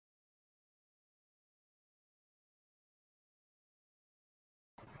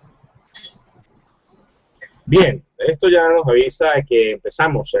Bien, esto ya nos avisa de que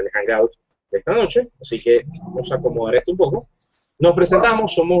empezamos el Hangout de esta noche, así que vamos a acomodar esto un poco. Nos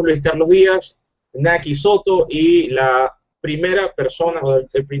presentamos, somos Luis Carlos Díaz, Naki Soto y la primera persona, o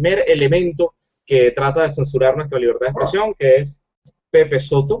el primer elemento que trata de censurar nuestra libertad de expresión, que es Pepe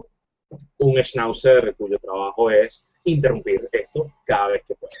Soto, un schnauzer cuyo trabajo es interrumpir esto cada vez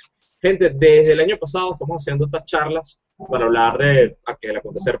que puede. Gente, desde el año pasado estamos haciendo estas charlas para hablar de aquel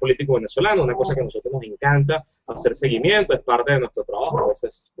acontecer político venezolano, una cosa que a nosotros nos encanta hacer seguimiento, es parte de nuestro trabajo, a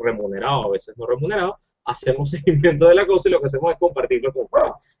veces remunerado, a veces no remunerado. Hacemos seguimiento de la cosa y lo que hacemos es compartirlo con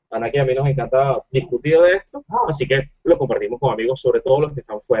ustedes. Aquí a mí nos encanta discutir de esto, así que lo compartimos con amigos, sobre todo los que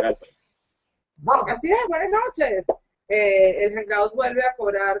están fuera del país. Así es, buenas noches. El Hangout vuelve a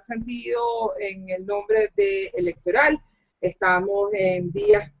cobrar sentido en el nombre de electoral. Estamos en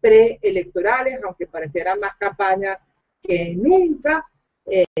días preelectorales, aunque pareciera más campaña que nunca,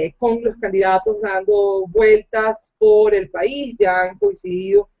 con los candidatos dando vueltas por el país. Ya han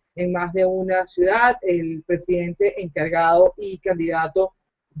coincidido en más de una ciudad el presidente encargado y candidato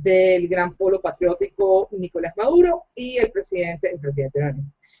del Gran Polo Patriótico, Nicolás Maduro, y el presidente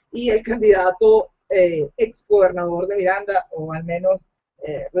y el candidato ex gobernador de Miranda, o al menos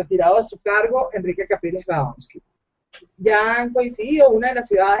retirado de su cargo, Enrique Capriles Radonsky. Ya han coincidido. Una de las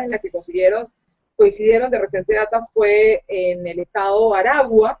ciudades en las que coincidieron de reciente data fue en el estado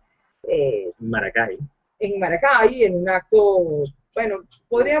Aragua, Maracay. En Maracay, en un acto, bueno,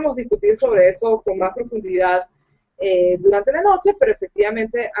 podríamos discutir sobre eso con más profundidad durante la noche, pero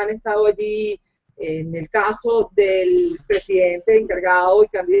efectivamente han estado allí. En el caso del presidente encargado y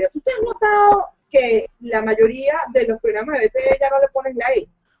candidato, ¿usted ha notado que la mayoría de los programas de BTV ya no le ponen like?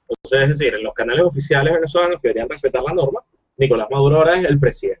 Entonces, es decir, en los canales oficiales venezolanos que deberían respetar la norma, Nicolás Maduro ahora es el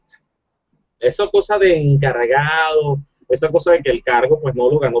presidente. Esa cosa de encargado, esa cosa de que el cargo pues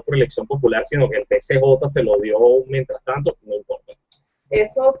no lo ganó por elección popular, sino que el PCJ se lo dio mientras tanto, no importa.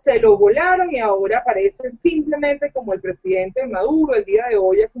 Eso se lo volaron y ahora aparece simplemente como el presidente Maduro. El día de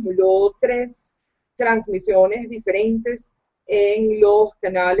hoy acumuló 3 transmisiones diferentes en los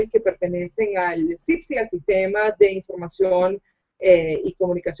canales que pertenecen al SIPSI, al Sistema de Información y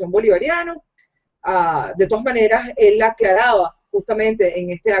Comunicación Bolivariano. De todas maneras, él aclaraba justamente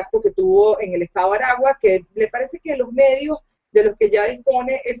en este acto que tuvo en el estado de Aragua que le parece que los medios de los que ya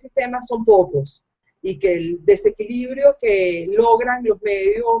dispone el sistema son pocos y que el desequilibrio que logran los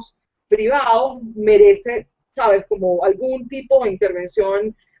medios privados merece, ¿sabes?, como algún tipo de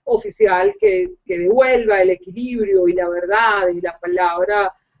intervención oficial que devuelva el equilibrio y la verdad y la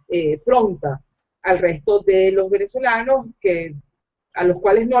palabra pronta al resto de los venezolanos, a los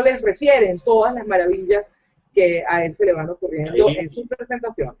cuales no les refieren todas las maravillas que a él se le van ocurriendo en sus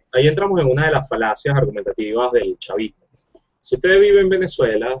presentaciones. Ahí entramos en una de las falacias argumentativas del chavismo. Si usted vive en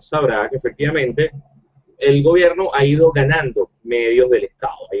Venezuela, sabrá que efectivamente el gobierno ha ido ganando medios del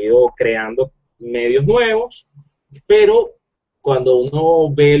Estado, ha ido creando medios nuevos, pero cuando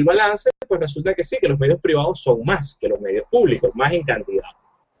uno ve el balance, pues resulta que sí, que los medios privados son más que los medios públicos, más en cantidad.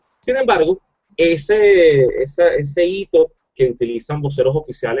 Sin embargo, ese hito que utilizan voceros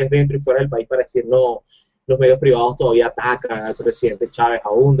oficiales dentro y fuera del país para decir no, los medios privados todavía atacan al presidente Chávez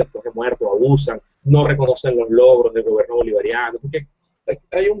aún después de muerto, abusan, no reconocen los logros del gobierno bolivariano, porque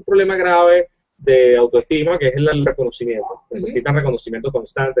hay un problema grave de autoestima que es el reconocimiento. Necesitan reconocimiento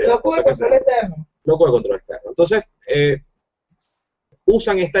constante. Loco de control externo. Loco de control externo. Entonces,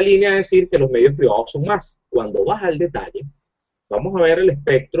 usan esta línea de decir que los medios privados son más. Cuando vas al detalle, vamos a ver el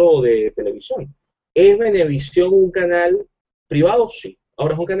espectro de televisión. ¿Es Venevisión un canal privado? Sí.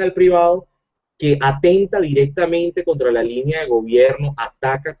 Ahora es un canal privado que atenta directamente contra la línea de gobierno,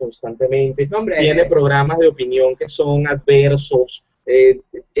 ataca constantemente, tiene programas de opinión que son adversos,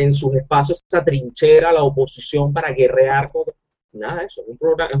 en sus espacios se atrinchera a la oposición para guerrear contra... Nada de eso,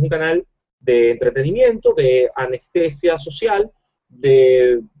 es un canal de entretenimiento, de anestesia social,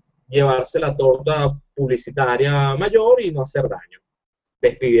 de llevarse la torta publicitaria mayor y no hacer daño.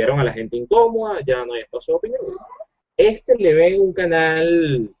 Despidieron a la gente incómoda, ya no hay espacio de opinión. Le ven un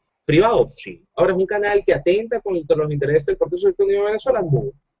canal privado, sí. Ahora es un canal que atenta contra los intereses del Partido Socialista Unido de Venezuela,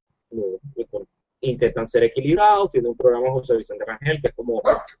 no. Intentan ser equilibrados, tiene un programa José Vicente Rangel, que es como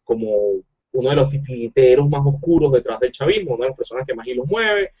uno de los titiriteros más oscuros detrás del chavismo, una de las personas que más hilos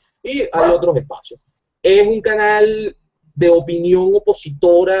mueve, y hay otros espacios. Es un canal de opinión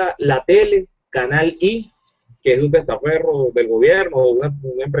opositora, la tele, Canal I, que es un testaferro del gobierno,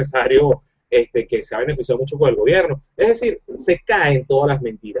 un empresario que se ha beneficiado mucho con el gobierno. Es decir, se caen todas las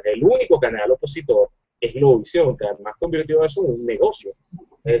mentiras. El único canal opositor es Globovisión, que además convirtió eso en un negocio.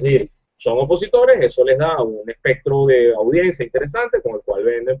 Es decir, son opositores, eso les da un espectro de audiencia interesante con el cual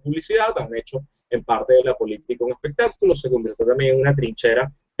venden publicidad, han hecho en parte de la política un espectáculo, se convirtió también en una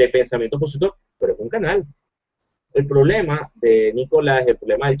trinchera de pensamiento opositor, pero es un canal. El problema de Nicolás, el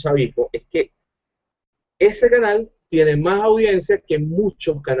problema del chavismo, es que ese canal tiene más audiencia que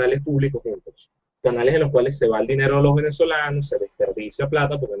muchos canales públicos juntos. Canales en los cuales se va el dinero de los venezolanos, se desperdicia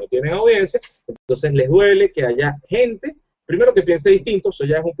plata porque no tienen audiencia, entonces les duele que haya gente, primero que piense distinto, eso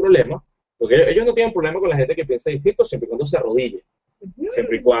ya es un problema, porque ellos no tienen problema con la gente que piensa distinto siempre y cuando se arrodille,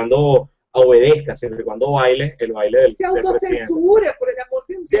 siempre y cuando obedezca, siempre y cuando baile el baile del Se presidente. autocensure, por el amor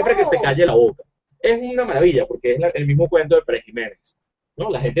de Dios. Siempre que se calle la boca. Es una maravilla, porque es el mismo cuento de Pérez Jiménez,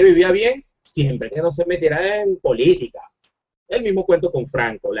 ¿no? La gente vivía bien siempre que no se metiera en política. El mismo cuento con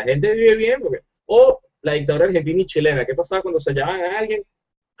Franco. La gente vive bien porque... O la dictadura argentina y chilena. ¿Qué pasaba cuando se hallaban a alguien?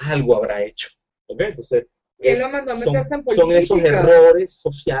 Algo habrá hecho. ¿Okay? Entonces, ¿Quién lo mandó a meterse en política? son esos errores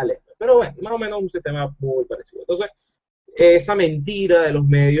sociales. Pero bueno, más o menos un sistema muy parecido. Entonces, esa mentira de los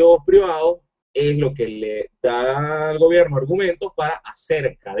medios privados es lo que le da al gobierno argumentos para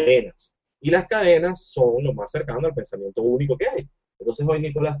hacer cadenas. Y las cadenas son lo más cercano al pensamiento único que hay. Entonces hoy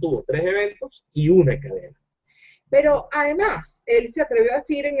Nicolás tuvo 3 eventos y una cadena. Pero además, él se atrevió a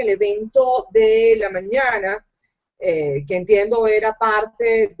decir en el evento de la mañana, que entiendo era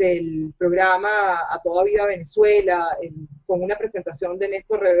parte del programa A Toda Vida Venezuela, con una presentación de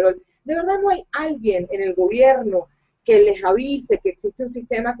Néstor Reverol, de verdad no hay alguien en el gobierno que les avise que existe un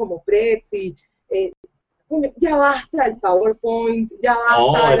sistema como Prezi, ya basta el PowerPoint, ya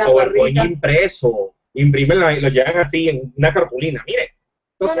basta el PowerPoint impreso, imprimen, lo llevan así en una cartulina, mire.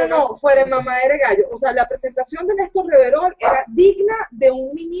 Entonces, no, fuera de mamadera de gallo. O sea, la presentación de Néstor Reverol era digna de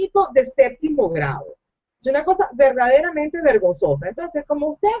un niñito de 7º grado. Es una cosa verdaderamente vergonzosa. Entonces, como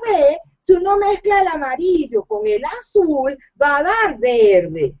usted ve, si uno mezcla el amarillo con el azul, va a dar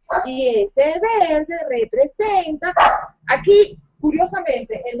verde. Y ese verde representa... Aquí,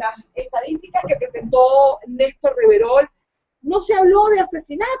 curiosamente, en las estadísticas que presentó Néstor Reverol, no se habló de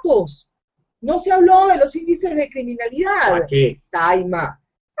asesinatos. No se habló de los índices de criminalidad. Aquí. Taima.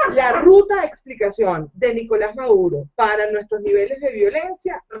 La ruta de explicación de Nicolás Maduro para nuestros niveles de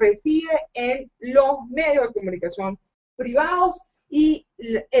violencia reside en los medios de comunicación privados y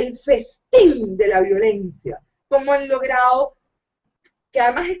el festín de la violencia. Cómo han logrado, que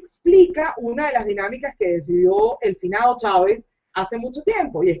además explica una de las dinámicas que decidió el finado Chávez hace mucho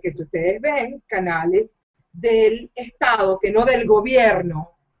tiempo, y es que si ustedes ven canales del Estado, que no del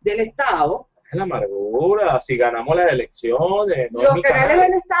gobierno, del Estado, la amargura, si ganamos las elecciones. No los canales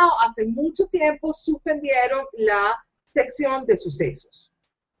del Estado hace mucho tiempo suspendieron la sección de sucesos.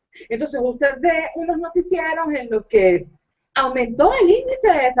 Entonces usted ve unos noticieros en los que aumentó el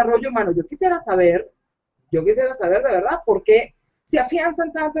índice de desarrollo humano. Yo quisiera saber de verdad por qué se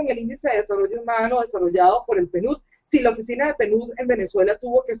afianzan tanto en el índice de desarrollo humano desarrollado por el PNUD, si la oficina de PNUD en Venezuela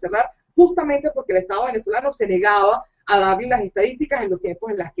tuvo que cerrar justamente porque el Estado venezolano se negaba a darle las estadísticas en los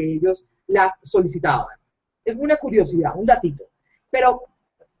tiempos en los que ellos las solicitaban. Es una curiosidad, un datito. Pero,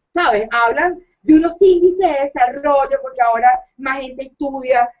 ¿sabes? Hablan de unos índices de desarrollo porque ahora más gente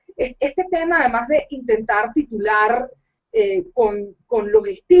estudia. Este tema, además de intentar titular con los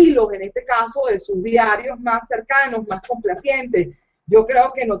estilos, en este caso, de sus diarios más cercanos, más complacientes, yo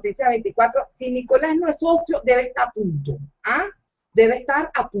creo que Noticias 24, si Nicolás no es socio, debe estar a punto. ¿Ah? Debe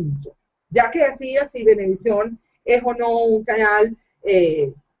estar a punto. Ya que decía si Venevisión es o no un canal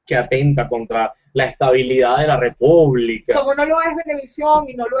que atenta contra la estabilidad de la República. Como no lo es Venevisión,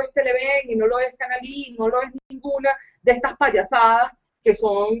 y no lo es Televen, y no lo es Canalí, no lo es ninguna de estas payasadas que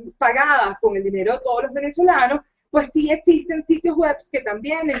son pagadas con el dinero de todos los venezolanos, pues sí existen sitios web que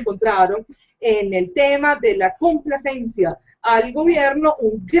también encontraron en el tema de la complacencia al gobierno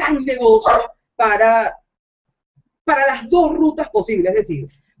un gran negocio para las dos rutas posibles, es decir,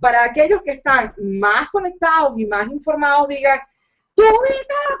 para aquellos que están más conectados y más informados, digan, ¿tú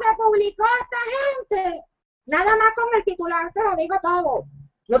viste lo que publicó esta gente? Nada más con el titular te lo digo todo.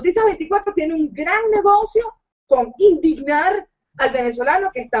 Noticias 24 tiene un gran negocio con indignar al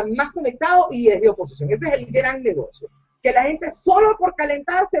venezolano que está más conectado y es de oposición. Ese es el gran negocio. Que la gente solo por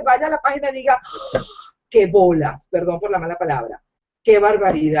calentarse vaya a la página y diga, ¡oh, qué bolas! Perdón por la mala palabra. ¡Qué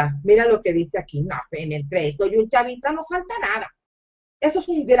barbaridad! Mira lo que dice aquí. No, entre esto y un chavista no falta nada. Eso es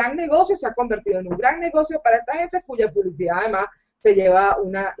un gran negocio, se ha convertido en un gran negocio para esta gente cuya publicidad además se lleva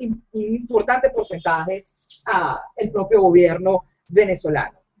un importante porcentaje al propio gobierno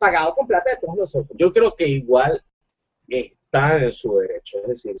venezolano, pagado con plata de todos nosotros. Yo creo que igual está en su derecho, es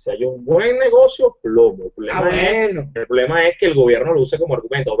decir, si hay un buen negocio, plomo. El problema es que el gobierno lo use como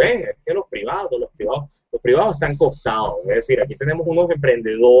argumento. Ven, es que los privados están costados, es decir, aquí tenemos unos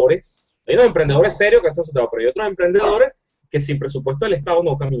emprendedores Hay unos emprendedores serios que hacen su trabajo, pero hay otros emprendedores que sin presupuesto del Estado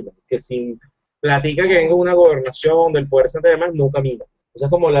no caminan, que sin platica que venga una gobernación del poder central y demás no caminan. O sea, es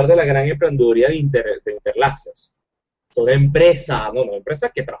como hablar de la gran emprendeduría de Interlaces. Son empresas, no,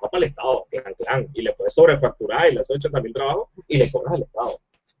 empresas que trabajan para el Estado, y le puedes sobrefacturar y le haces 80.000 trabajos y le cobras al Estado.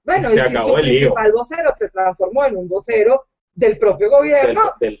 Bueno, y se y si acabó su el lío. principal vocero se transformó en un vocero del propio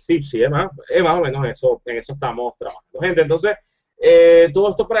gobierno. Del CIP, sí, es más o menos eso, en eso estamos trabajando. Gente, entonces,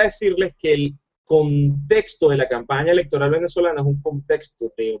 todo esto para decirles que el contexto de la campaña electoral venezolana es un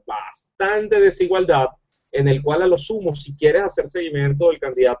contexto de bastante desigualdad, en el cual a lo sumo, si quieres hacer seguimiento del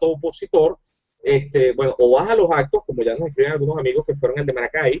candidato opositor, bueno, o vas a los actos, como ya nos escriben algunos amigos que fueron el de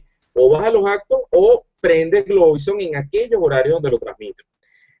Maracay, o vas a los actos o prendes Globovisión en aquellos horarios donde lo transmiten.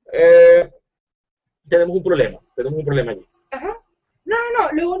 Tenemos un problema allí. Ajá. No,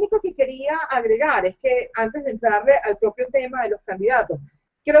 lo único que quería agregar es que antes de entrarle al propio tema de los candidatos,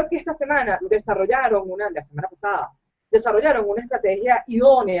 creo que esta semana la semana pasada, desarrollaron una estrategia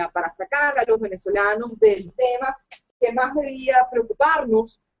idónea para sacar a los venezolanos del tema que más debía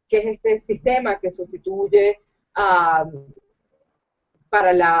preocuparnos, que es este sistema que sustituye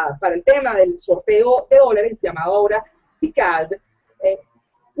para el tema del sorteo de dólares, llamado ahora SICAD,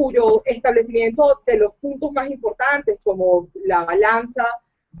 cuyo establecimiento de los puntos más importantes, como la balanza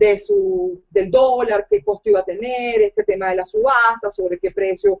del dólar, qué costo iba a tener, este tema de la subasta, sobre qué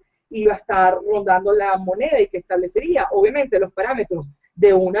precio iba a estar rondando la moneda y que establecería, obviamente, los parámetros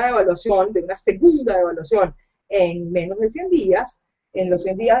de una devaluación, de una segunda devaluación en menos de 100 días, en los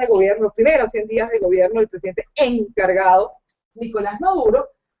 100 días de gobierno, los primeros 100 días de gobierno del presidente encargado, Nicolás Maduro.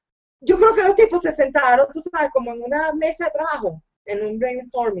 Yo creo que los tipos se sentaron, tú sabes, como en una mesa de trabajo, en un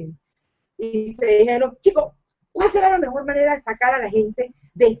brainstorming, y se dijeron, chicos, ¿cuál será la mejor manera de sacar a la gente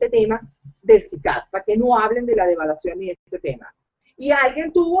de este tema del CICAD, para que no hablen de la devaluación y de ese tema? Y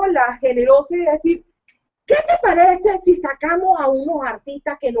alguien tuvo la generosidad de decir, ¿qué te parece si sacamos a unos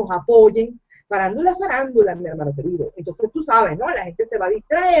artistas que nos apoyen? Farándula, mi hermano querido. Entonces tú sabes, ¿no? La gente se va a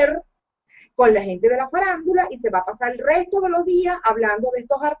distraer con la gente de la farándula y se va a pasar el resto de los días hablando de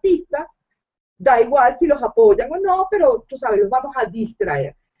estos artistas. Da igual si los apoyan o no, pero tú sabes, los vamos a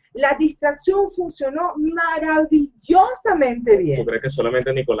distraer. La distracción funcionó maravillosamente bien. ¿Tú crees que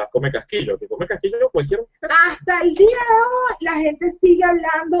solamente Nicolás come casquillo? Que come casquillo cualquiera. Hasta el día de hoy la gente sigue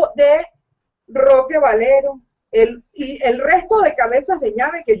hablando de Roque Valero y el resto de cabezas de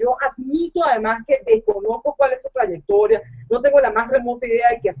llave, que yo admito además que desconozco cuál es su trayectoria, no tengo la más remota idea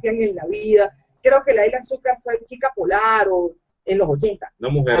de qué hacían en la vida. Creo que Laila Azúcar fue chica polar o en los 80. Una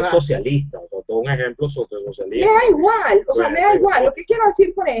mujer socialista, o sea, todo un ejemplo socialista. Me da igual, o sea, me da igual. Lo que quiero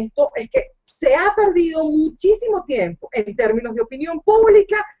decir con esto es que se ha perdido muchísimo tiempo en términos de opinión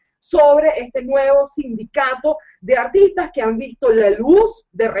pública sobre este nuevo sindicato de artistas que han visto la luz,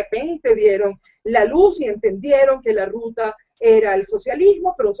 de repente vieron la luz y entendieron que la ruta era el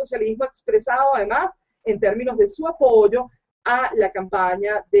socialismo, pero un socialismo expresado además en términos de su apoyo a la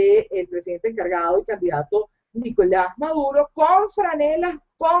campaña del presidente encargado y candidato Nicolás Maduro, con franelas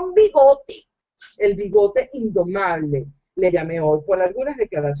con bigote, el bigote indomable, le llamé hoy, por algunas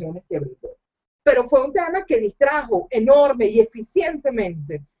declaraciones que brindó. Pero fue un tema que distrajo enorme y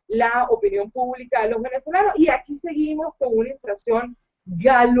eficientemente la opinión pública de los venezolanos, y aquí seguimos con una inflación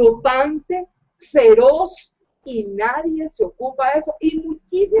galopante, feroz, y nadie se ocupa de eso, y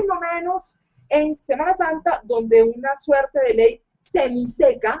muchísimo menos en Semana Santa, donde una suerte de ley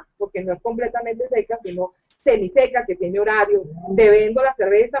semiseca, porque no es completamente seca, sino semiseca, que tiene horario de vendo la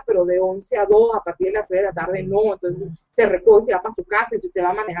cerveza, pero de 11 a 2, a partir de las 3 de la tarde no, entonces se recoge, se va para su casa, y si usted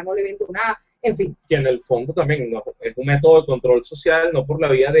va a manejar no le vendo nada, en fin. Que en el fondo también no, es un método de control social, no por la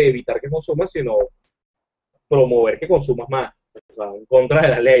vía de evitar que consumas, sino promover que consumas más, o sea, en contra de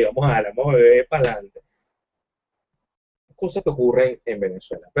la ley, vamos a beber para adelante. Cosas que ocurren en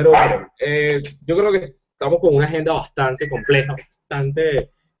Venezuela. Pero bueno, yo creo que estamos con una agenda bastante compleja,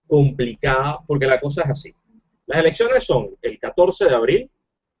 bastante complicada, porque la cosa es así. Las elecciones son el 14 de abril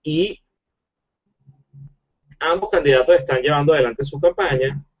y ambos candidatos están llevando adelante su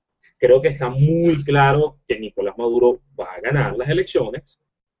campaña. Creo que está muy claro que Nicolás Maduro va a ganar las elecciones.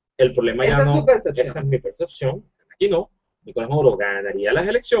 El problema ya no, esa es mi percepción, aquí no. Nicolás Maduro ganaría las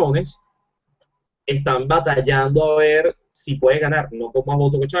elecciones. Están batallando a ver si puede ganar, no con más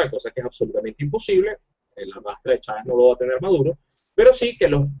votos que Chávez, cosa que es absolutamente imposible. El arrastre de Chávez no lo va a tener Maduro, pero sí que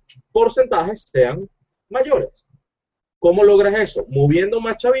los porcentajes sean mayores. ¿Cómo logras eso? ¿Moviendo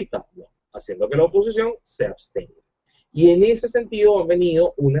más chavistas? No, haciendo que la oposición se abstenga. Y en ese sentido han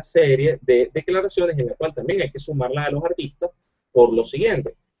venido una serie de declaraciones en las cuales también hay que sumarla a los artistas por lo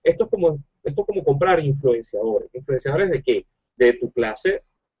siguiente. Esto es como comprar influenciadores. ¿Influenciadores de qué? De tu clase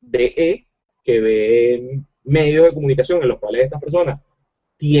DE, que ve medios de comunicación en los cuales estas personas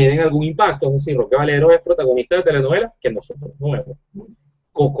tienen algún impacto, es decir, Roque Valero es protagonista de telenovelas que nosotros no vemos.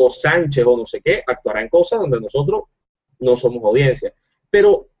 Coco Sánchez o no sé qué actuará en cosas donde nosotros no somos audiencia.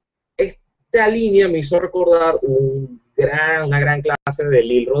 Pero esta línea me hizo recordar una gran clase de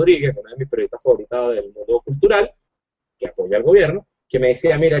Lil Rodríguez, una de mis periodistas favoritas del mundo cultural, que apoya al gobierno, que me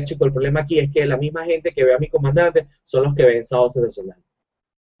decía, mira chico, el problema aquí es que la misma gente que ve a mi comandante son los que ven Sábado Sensacional.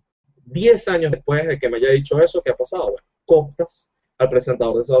 10 años después de que me haya dicho eso, ¿qué ha pasado? Bueno, cooptas al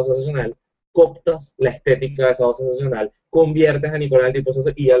presentador de Sábado Sensacional, cooptas la estética de Sábado Sensacional, conviertes a Nicolás en tipo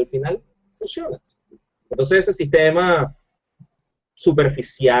y al final funciona. Entonces ese sistema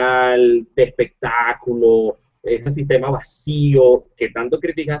superficial, de espectáculo, ese sistema vacío que tanto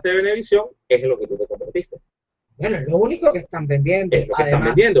criticaste de Venevisión, es en lo que tú te convertiste. Bueno, es lo único que están vendiendo. Es lo que están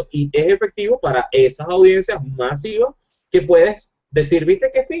vendiendo. Y es efectivo para esas audiencias masivas que puedes decir,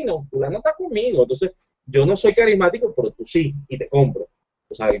 viste qué fino, fulano está conmigo. Entonces, yo no soy carismático, pero tú sí, y te compro.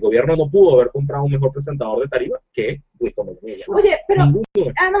 O sea, el gobierno no pudo haber comprado un mejor presentador de tarima que Wisto Montenegro. Oye, pero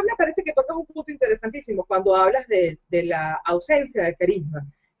además me parece que tocas un punto interesantísimo cuando hablas de la ausencia de carisma,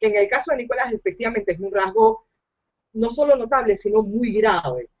 que en el caso de Nicolás efectivamente es un rasgo no solo notable, sino muy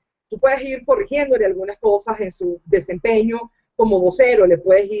grave. Tú puedes ir corrigiéndole algunas cosas en su desempeño como vocero, le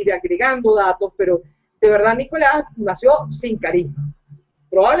puedes ir agregando datos, pero de verdad Nicolás nació sin carisma.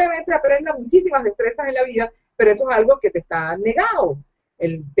 Probablemente aprenda muchísimas destrezas en la vida, pero eso es algo que te está negado.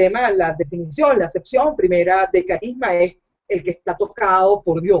 El tema, la definición, la acepción primera de carisma es el que está tocado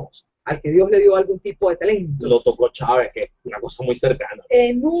por Dios, al que Dios le dio algún tipo de talento. Lo tocó Chávez, que es una cosa muy cercana.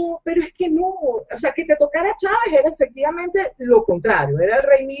 No, pero es que no. O sea, que te tocara Chávez era efectivamente lo contrario, era el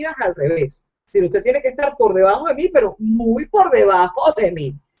Rey Midas al revés. Es decir, usted tiene que estar por debajo de mí, pero muy por debajo de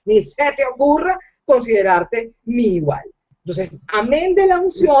mí. Ni se te ocurra considerarte mi igual. Entonces, amén de la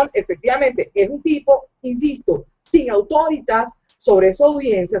unción, efectivamente, es un tipo, insisto, sin autoritas sobre su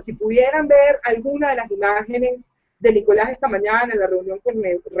audiencia. Si pudieran ver alguna de las imágenes de Nicolás esta mañana en la reunión con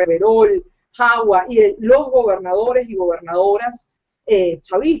Reverol, Jagua y los gobernadores y gobernadoras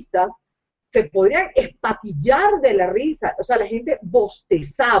chavistas, se podrían espatillar de la risa. O sea, la gente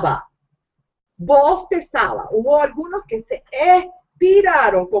bostezaba. Hubo algunos que se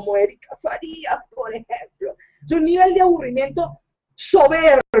estiraron, como Erika Farías, por ejemplo. Es un nivel de aburrimiento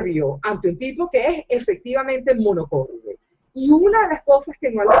soberbio ante un tipo que es efectivamente monocorde. Y una de las cosas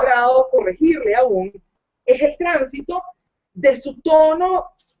que no ha logrado corregirle aún es el tránsito de su tono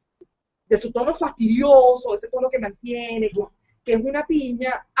fastidioso, ese tono que mantiene, que es una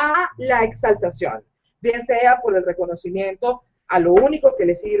piña, a la exaltación. Bien sea por el reconocimiento a lo único que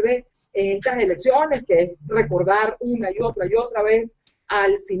le sirve en estas elecciones, que es recordar una y otra vez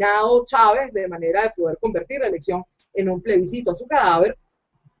al finado Chávez, de manera de poder convertir la elección en un plebiscito a su cadáver,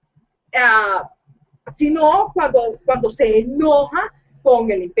 sino cuando se enoja con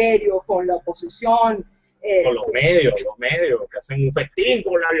el imperio, con la oposición. Con los medios que hacen un festín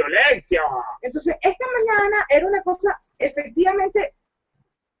con la violencia. Entonces, esta mañana era una cosa efectivamente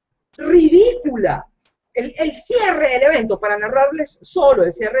ridícula. El cierre del evento, para narrarles solo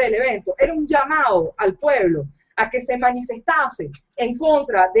el cierre del evento, era un llamado al pueblo a que se manifestase en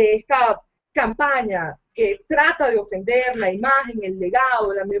contra de esta campaña que trata de ofender la imagen, el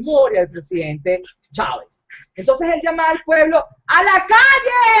legado, la memoria del presidente Chávez. Entonces él llama al pueblo ¡a la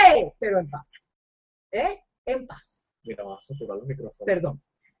calle! Pero en paz. En paz. Mira, vas a saturar los micrófonos. Perdón.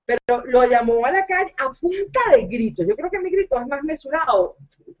 Pero lo llamó a la calle a punta de gritos. Yo creo que mi grito es más mesurado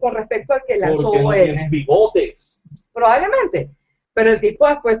con respecto al que lanzó porque no él. Tienes bigotes. Probablemente. Pero el tipo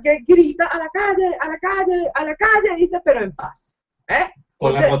después que grita a la calle, dice, pero en paz.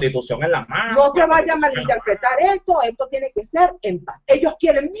 Con la Constitución en la mano. No se vaya a malinterpretar esto tiene que ser en paz. Ellos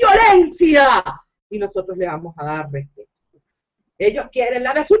quieren violencia y nosotros le vamos a dar respeto. Ellos quieren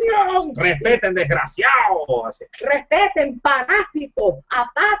la desunión. Respeten, desgraciados. Respeten, parásitos,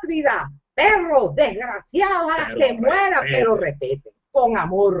 apátridas, perros, desgraciados, se mueran, pero respeten, con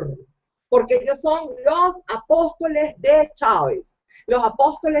amor. Porque ellos son los apóstoles de Chávez. Los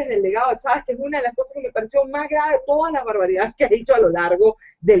apóstoles del legado de Chávez, que es una de las cosas que me pareció más grave de todas las barbaridades que ha dicho a lo largo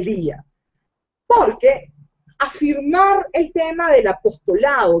del día. Porque afirmar el tema del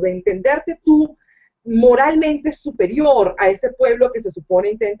apostolado, de entenderte tú moralmente superior a ese pueblo que se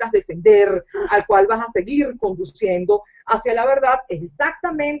supone intentas defender, al cual vas a seguir conduciendo hacia la verdad, es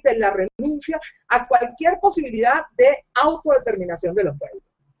exactamente la renuncia a cualquier posibilidad de autodeterminación de los pueblos.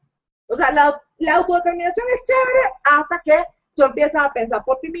 O sea, la autodeterminación es chévere hasta que tú empiezas a pensar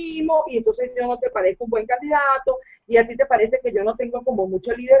por ti mismo y entonces yo no te parezco un buen candidato y a ti te parece que yo no tengo como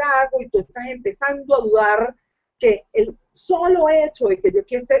mucho liderazgo y tú estás empezando a dudar que solo hecho de que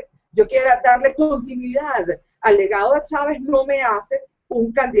yo quiera darle continuidad al legado de Chávez no me hace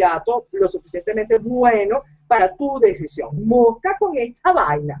un candidato lo suficientemente bueno para tu decisión. Mosca con esa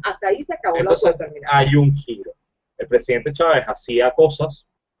vaina. Hasta ahí se acabó. Entonces, la cosa. hay un giro. El presidente Chávez hacía cosas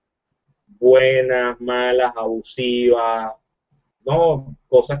buenas, malas, abusivas, ¿no?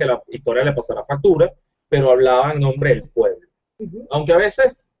 Cosas que la historia le pasará factura, pero hablaba en nombre del pueblo. Aunque a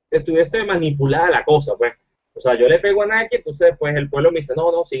veces estuviese manipulada la cosa, pues. O sea, yo le pego a Nike, entonces pues el pueblo me dice,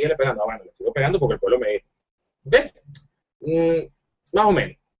 no, síguele pegando. Bueno, le sigo pegando porque el pueblo me dice. ¿Ok? Más o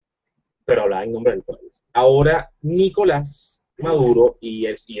menos. Pero hablaba en nombre del pueblo. Ahora, Nicolás Maduro y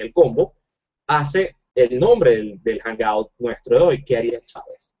el combo hace el nombre del hangout nuestro de hoy. ¿Qué haría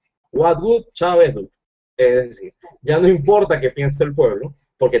Chávez? What would Chávez do? Es decir, ya no importa qué piense el pueblo,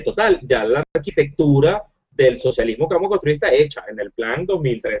 porque total, ya la arquitectura del socialismo que vamos a construir está hecha. En el plan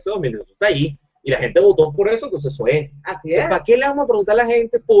 2013-2018 está ahí. Y la gente votó por eso, entonces eso es. Así es. ¿Para qué le vamos a preguntar a la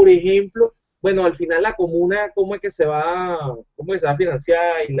gente, por ejemplo, bueno, al final la comuna, cómo es que se va a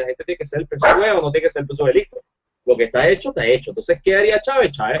financiar y la gente tiene que ser el PSOE o no tiene que ser el PSOE? Listo. Lo que está hecho, está hecho. Entonces, ¿qué haría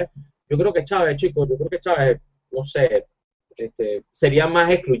Chávez? Yo creo que Chávez, chicos, no sé, sería más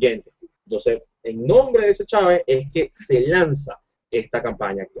excluyente. Entonces, en nombre de ese Chávez es que se lanza esta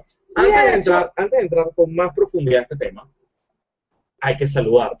campaña actual. Antes de entrar con más profundidad a este tema, hay que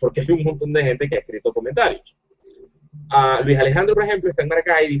saludar, porque hay un montón de gente que ha escrito comentarios. Luis Alejandro, por ejemplo, está en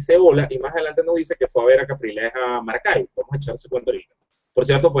Maracay y dice hola, y más adelante nos dice que fue a ver a Capriles a Maracay. Vamos a echarse cuenta ahorita. Por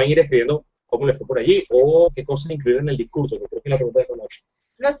cierto, pueden ir escribiendo cómo les fue por allí o qué cosas incluir en el discurso, que creo que es la pregunta de esta noche.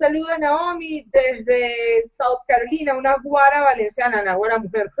 Nos saluda Naomi desde South Carolina, una guara valenciana, una buena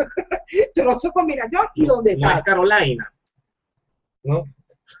mujer. Trozo combinación y dónde está. North Carolina, ¿no?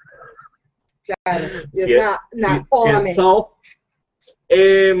 Claro. Si es South.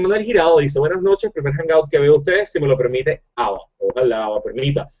 Manuel Girado dice, buenas noches, primer hangout que veo ustedes, si me lo permite, Ava. Ojalá Ava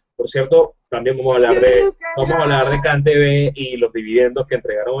permita. Por cierto, también vamos a hablar de CanTV y los dividendos que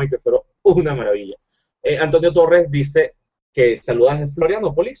entregaron hoy, que fueron una maravilla. Antonio Torres dice que saludas desde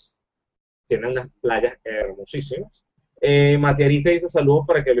Florianópolis, tienen unas playas hermosísimas. Matiarita dice saludos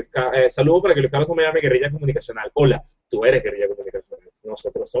para que Luis Carlos no me llame guerrilla comunicacional. Hola, tú eres guerrilla comunicacional,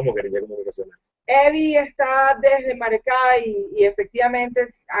 nosotros somos guerrilla comunicacional. Evi está desde Maracay y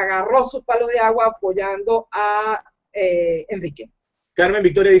efectivamente agarró sus palos de agua apoyando a Enrique. Carmen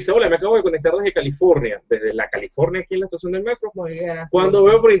Victoria dice, hola, me acabo de conectar desde California, desde la California aquí en la estación del metro. Muy bien, Cuando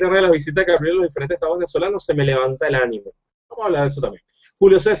veo por internet las visitas que abrieron los diferentes estados venezolanos, se me levanta el ánimo. Vamos a hablar de eso también.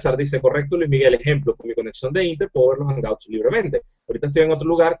 Julio César dice, correcto Luis Miguel, ejemplo, con mi conexión de Inter puedo ver los hangouts libremente. Ahorita estoy en otro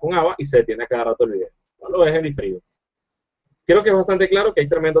lugar con Ava y se detiene a cada rato el video. No lo ves en diferido. Creo que es bastante claro que hay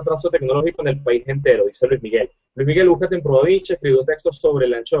tremendo atraso tecnológico en el país entero, dice Luis Miguel. Luis Miguel, búscate en Province, escribió un texto sobre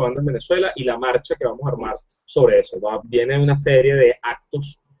el ancho de banda en Venezuela y la marcha que vamos a armar sobre eso. Viene una serie de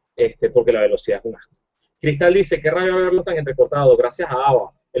actos, porque la velocidad es un asco. Cristal dice, qué rabia verlo tan entrecortado, gracias a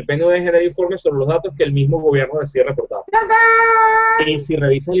Ava. El PNUD genera informes sobre los datos que el mismo gobierno decide reportar. Y si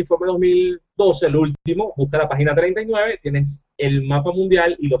revisas el informe 2012, el último, busca la página 39, tienes el mapa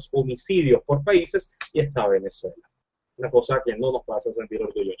mundial y los homicidios por países y está Venezuela. Una cosa que no nos puede hacer sentir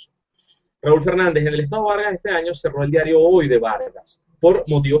orgullosos. Raúl Fernández, en el estado Vargas este año cerró el diario Hoy de Vargas por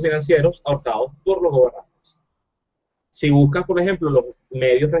motivos financieros ahorcados por los gobernantes. Si buscas, por ejemplo, los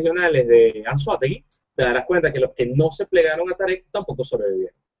medios regionales de Anzoátegui, te darás cuenta que los que no se plegaron a Tarek tampoco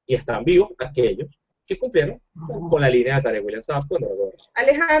sobrevivieron. Y están vivos aquellos que cumplieron con la línea de Tarek William Saab cuando lo gobernaron.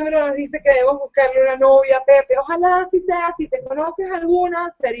 Alejandro nos dice que debemos buscarle una novia a Pepe. Ojalá así sea, si te conoces alguna,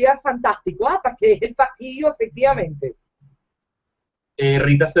 sería fantástico, para que el fastidio efectivamente.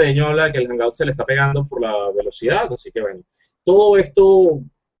 Rita Cedeño habla que el hangout se le está pegando por la velocidad, así que bueno, todo esto,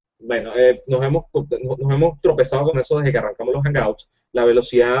 bueno, nos hemos tropezado con eso desde que arrancamos los hangouts. La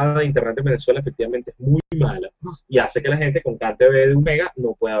velocidad de internet en Venezuela efectivamente es muy mala y hace que la gente con CanTV de 1 mega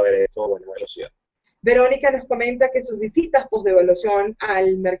no pueda ver esto a buena velocidad. Verónica nos comenta que sus visitas post-devaluación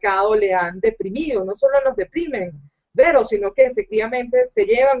al mercado le han deprimido. No solo nos deprimen, Vero, sino que efectivamente se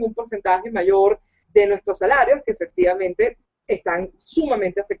llevan un porcentaje mayor de nuestros salarios que efectivamente están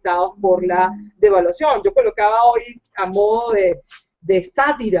sumamente afectados por la devaluación. Yo colocaba hoy a modo de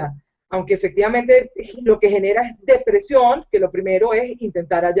sátira, aunque efectivamente lo que genera es depresión, que lo primero es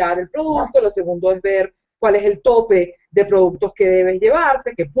intentar hallar el producto, lo segundo es ver cuál es el tope de productos que debes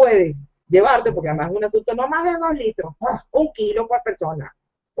llevarte, que puedes llevarte, porque además es un asunto no más de 2 litros, 1 kilo por persona,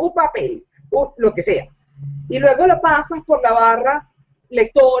 un papel, lo que sea. Y luego lo pasas por la barra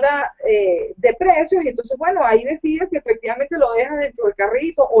lectora de precios y entonces, bueno, ahí decides si efectivamente lo dejas dentro del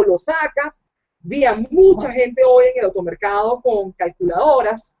carrito o lo sacas. Vi a mucha gente hoy en el automercado con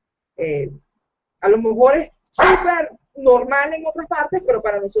calculadoras. A lo mejor es súper normal en otras partes, pero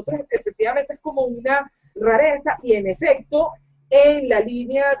para nosotros efectivamente es como una rareza, y en efecto, en la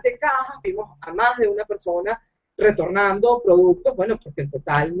línea de cajas vimos a más de una persona retornando productos, bueno, porque el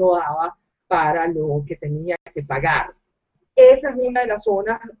total no daba para lo que tenía que pagar. Esa es una de las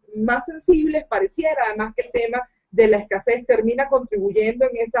zonas más sensibles, pareciera además que el tema de la escasez termina contribuyendo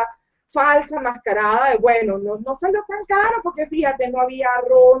en esa falsa mascarada de, bueno, no salió tan caro porque fíjate, no había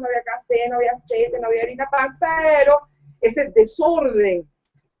arroz, no había café, no había aceite, no había harina pan, pero ese desorden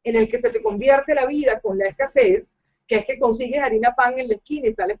en el que se te convierte la vida con la escasez, que es que consigues harina pan en la esquina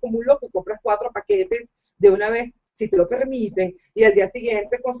y sales como un loco y compras 4 paquetes de una vez, si te lo permiten, y al día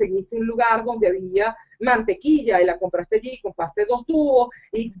siguiente conseguiste un lugar donde había mantequilla y la compraste allí, compraste 2 tubos,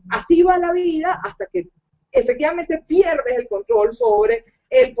 y así va la vida hasta que efectivamente pierdes el control sobre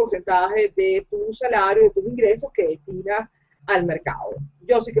el porcentaje de tu salario, de tus ingresos que destinas al mercado.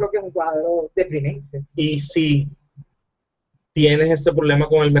 Yo sí creo que es un cuadro deprimente. Y si tienes ese problema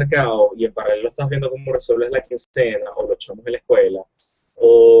con el mercado y en paralelo estás viendo cómo resuelves la quincena o los chamos en la escuela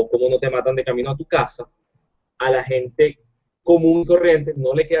o cómo no te matan de camino a tu casa, a la gente común y corriente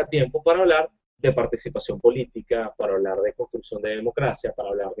no le queda tiempo para hablar de participación política, para hablar de construcción de democracia, para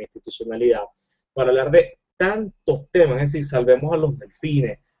hablar de institucionalidad, para hablar de tantos temas, es decir, salvemos a los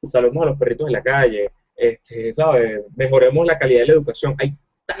delfines, salvemos a los perritos en la calle, ¿sabes? Mejoremos la calidad de la educación. Hay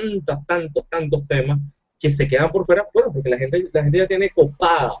tantos temas que se quedan por fuera, bueno, porque la gente ya tiene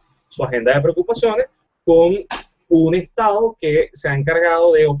copada su agenda de preocupaciones con un Estado que se ha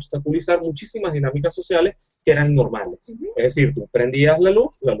encargado de obstaculizar muchísimas dinámicas sociales que eran normales. Es decir, tú prendías la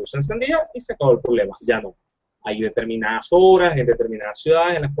luz se encendía y se acabó el problema. Ya no. Hay determinadas horas en determinadas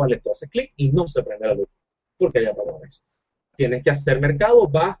ciudades en las cuales tú haces clic y no se prende la luz, porque ya pagó eso. Tienes que hacer mercado,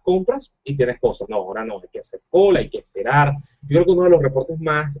 vas, compras y tienes cosas. No, ahora no, hay que hacer cola, hay que esperar. Yo creo que uno de los reportes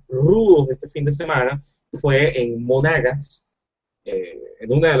más rudos de este fin de semana fue en Monagas,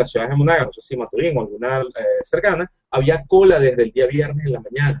 en una de las ciudades de Monagas, no sé si Maturín o alguna cercana, había cola desde el día viernes en la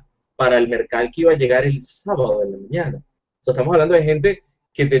mañana para el mercado que iba a llegar el sábado en la mañana. O sea, estamos hablando de gente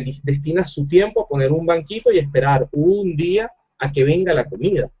que destina su tiempo a poner un banquito y esperar un día a que venga la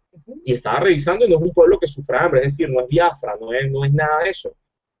comida. Y estaba revisando y no es un pueblo que sufra hambre, es decir, no es Biafra, no es nada de eso.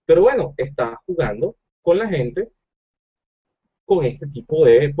 Pero bueno, está jugando con la gente con este tipo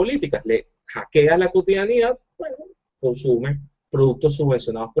de políticas. Le hackea la cotidianidad, bueno, consume productos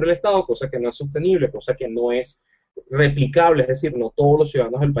subvencionados por el Estado, cosa que no es sostenible, cosa que no es replicable, es decir, no todos los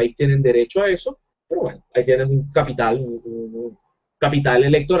ciudadanos del país tienen derecho a eso, pero bueno, ahí tienes un capital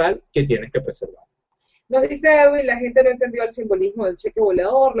electoral que tienes que preservar. Nos dice Edwin, la gente no entendió el simbolismo del cheque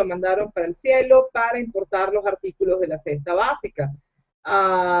volador, lo mandaron para el cielo para importar los artículos de la cesta básica.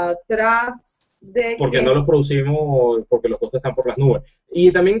 Tras de porque que... no los producimos, porque los costos están por las nubes.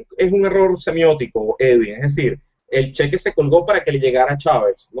 Y también es un error semiótico, Edwin, es decir, el cheque se colgó para que le llegara a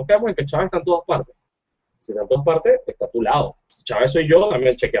Chávez. No quedamos en que Chávez está en todas partes. Si está en todas partes, está a tu lado. Si Chávez soy yo, dame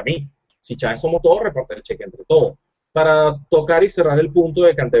el cheque a mí. Si Chávez somos todos, reparte el cheque entre todos. Para tocar y cerrar el punto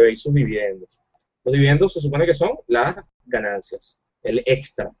de CanTV y sus dividendos. Los dividendos se supone que son las ganancias, el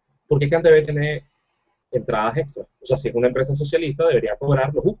extra. ¿Por qué CanTV tiene entradas extras? O sea, si es una empresa socialista, debería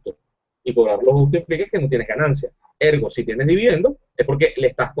cobrar lo justo. Y cobrar lo justo implica que no tienes ganancia. Ergo, si tienes dividendos, es porque le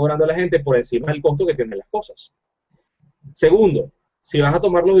estás cobrando a la gente por encima del costo que tienen las cosas. Segundo, si vas a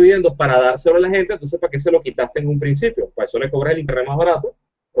tomar los dividendos para dárselo a la gente, entonces ¿para qué se lo quitaste en un principio? Para eso le cobras el internet más barato,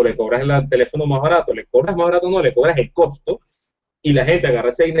 o le cobras el teléfono más barato, le cobras más barato, no, le cobras el costo, y la gente agarra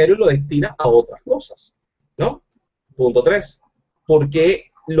ese dinero y lo destina a otras cosas, ¿no? Punto 3. ¿Por qué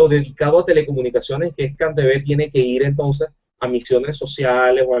lo dedicado a telecomunicaciones, que es CanTV, tiene que ir entonces a misiones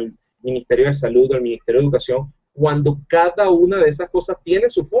sociales o al Ministerio de Salud o al Ministerio de Educación, cuando cada una de esas cosas tiene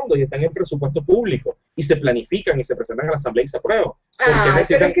su fondo y están en presupuesto público y se planifican y se presentan a la Asamblea y se aprueban? Pero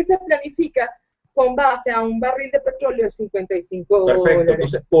es que se planifica con base a un barril de petróleo de 55 Perfecto. dólares.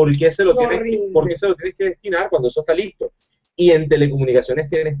 Entonces, ¿por qué se lo tienes que destinar cuando eso está listo? Y en telecomunicaciones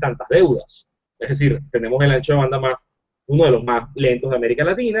tienes tantas deudas. Es decir, tenemos el ancho de banda uno de los más lentos de América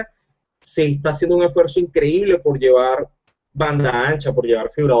Latina. Se está haciendo un esfuerzo increíble por llevar banda ancha, por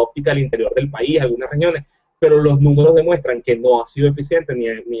llevar fibra óptica al interior del país, algunas regiones, pero los números demuestran que no ha sido eficiente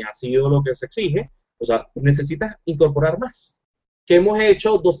ni ha sido lo que se exige. O sea, necesitas incorporar más. ¿Qué hemos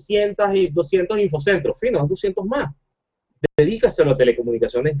hecho? 200 infocentros, fino, 200 más. Dedícaselo a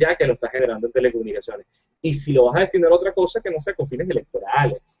telecomunicaciones ya que lo estás generando en telecomunicaciones. Y si lo vas a destinar a otra cosa, que no sea con fines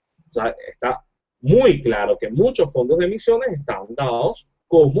electorales. O sea, está muy claro que muchos fondos de emisiones están dados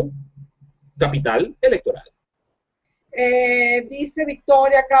como capital electoral. Dice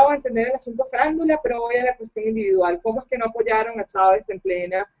Victoria, acabo de entender el asunto farándula, pero voy a la cuestión individual. ¿Cómo es que no apoyaron a Chávez en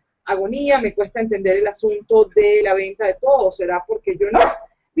plena agonía, me cuesta entender el asunto de la venta de todo. ¿Será porque yo no?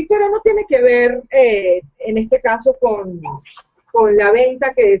 Victoria, no tiene que ver en este caso con la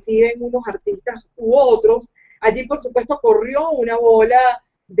venta que deciden unos artistas u otros. Allí, por supuesto, corrió una bola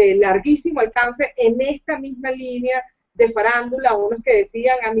de larguísimo alcance en esta misma línea de farándula, unos que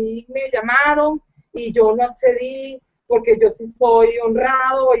decían, a mí me llamaron y yo no accedí porque yo sí soy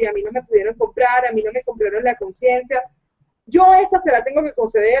honrado y a mí no me pudieron comprar, a mí no me compraron la conciencia. Yo esa se la tengo que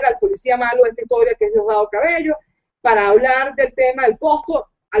conceder al policía malo de esta historia, que es Diosdado Cabello. Para hablar del tema del costo,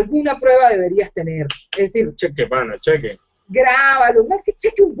 alguna prueba deberías tener. Es decir, cheque, pana, cheque. Grábalo, no es que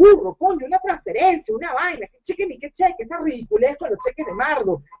cheque un burro, coño, una transferencia, una vaina, que cheque ni que cheque, esa ridiculez con los cheques de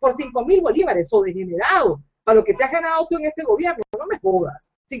Mardo, por 5.000 bolívares, o degenerado, para lo que te has ganado tú en este gobierno, no me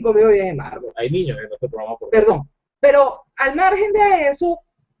jodas, 5.000 bolívares de Mardo. Hay niños en este programa. Perdón, pero al margen de eso,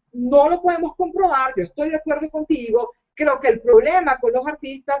 no lo podemos comprobar, yo estoy de acuerdo contigo, creo que el problema con los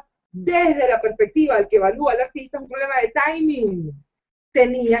artistas, desde la perspectiva del que evalúa al artista, es un problema de timing.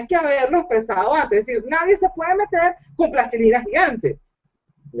 Tenías que haberlo expresado antes, es decir, nadie se puede meter con plastilina gigante.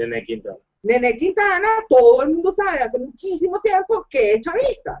 Nene Quintana. Nene Quintana, todo el mundo sabe hace muchísimo tiempo que es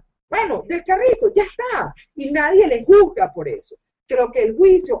chavista. Bueno, del Carrizo, ya está. Y nadie le juzga por eso. Creo que el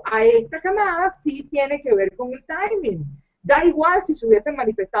juicio a esta camada sí tiene que ver con el timing. Da igual si se hubiesen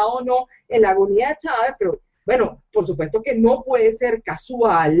manifestado o no en la agonía de Chávez, pero bueno, por supuesto que no puede ser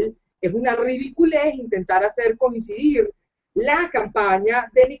casual. Es una ridiculez intentar hacer coincidir la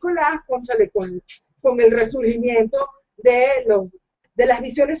campaña de Nicolás con el resurgimiento de las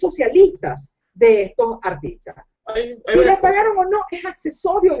visiones socialistas de estos artistas. Si les pagaron o no es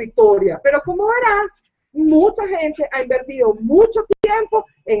accesorio, Victoria, pero como verás, mucha gente ha invertido mucho tiempo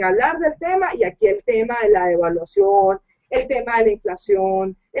en hablar del tema, y aquí el tema de la devaluación, el tema de la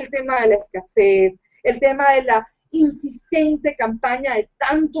inflación, el tema de la escasez, el tema de la insistente campaña de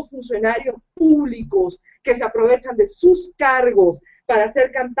tantos funcionarios públicos que se aprovechan de sus cargos para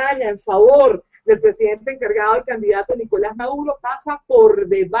hacer campaña en favor del presidente encargado y candidato Nicolás Maduro, pasa por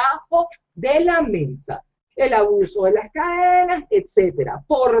debajo de la mesa. El abuso de las cadenas, etcétera,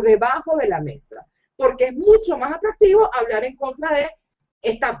 por debajo de la mesa. Porque es mucho más atractivo hablar en contra de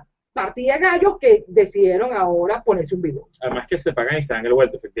esta partida de gallos que decidieron ahora ponerse un bigote. Además que se pagan y se dan el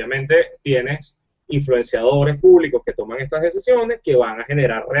vuelto. Efectivamente, tienes influenciadores públicos que toman estas decisiones, que van a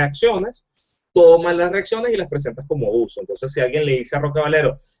generar reacciones, toman las reacciones y las presentas como uso. Entonces, si alguien le dice a Roque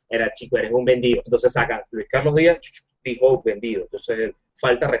Valero, era chico, eres un vendido, entonces sacan, Luis Carlos Díaz dijo vendido, entonces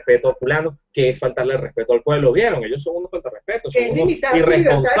falta respeto a fulano, que es faltarle el respeto al pueblo. ¿Vieron? Ellos son unos falta respeto, son unos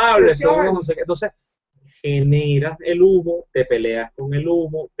irresponsables, son unos no sé qué. Entonces, generas el humo, te peleas con el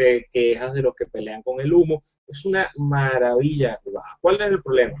humo, te quejas de los que pelean con el humo. Es una maravilla jugada. ¿Cuál es el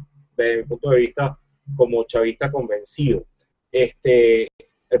problema? Desde mi punto de vista, como chavista convencido.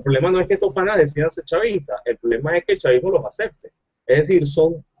 El problema no es que estos panas decidan ser chavistas, el problema es que el chavismo los acepte. Es decir,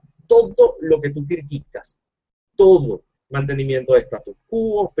 son todo lo que tú criticas, todo. Mantenimiento de status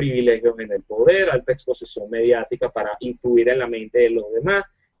quo, privilegios en el poder, alta exposición mediática para influir en la mente de los demás.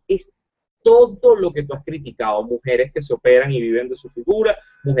 Es todo lo que tú has criticado. Mujeres que se operan y viven de su figura,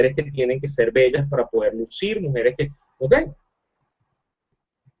 mujeres que tienen que ser bellas para poder lucir, mujeres que... ¿Ok?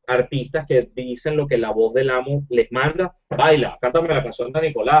 Artistas que dicen lo que la voz del amo les manda, baila, cántame la canción de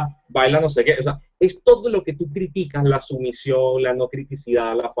Nicolás, baila no sé qué, o sea, es todo lo que tú criticas, la sumisión, la no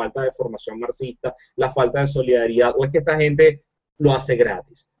criticidad, la falta de formación marxista, la falta de solidaridad, o es que esta gente lo hace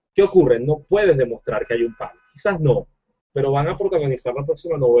gratis. ¿Qué ocurre? No puedes demostrar que hay un pan, quizás no, pero van a protagonizar la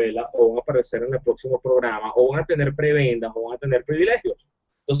próxima novela, o van a aparecer en el próximo programa, o van a tener prebendas, o van a tener privilegios.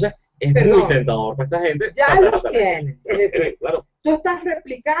 Entonces, es muy tentador para esta gente. Ya los tienen. Es decir, claro. Tú estás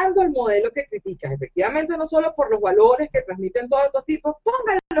replicando el modelo que criticas. Efectivamente, no solo por los valores que transmiten todos estos tipos,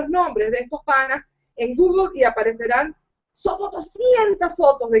 pongan los nombres de estos panas en Google y aparecerán somos 200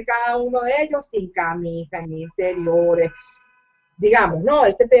 fotos de cada uno de ellos sin camisa, ni interiores. Digamos, ¿no?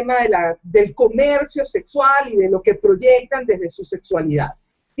 Este tema del comercio sexual y de lo que proyectan desde su sexualidad.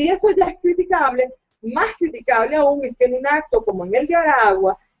 Si esto ya es criticable, más criticable aún es que en un acto como en el de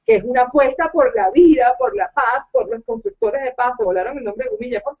Aragua, que es una apuesta por la vida, por la paz, por los constructores de paz, se volaron el nombre de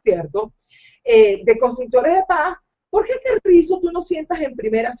Gumilla, por cierto, de constructores de paz, ¿por qué Carrizo tú no sientas en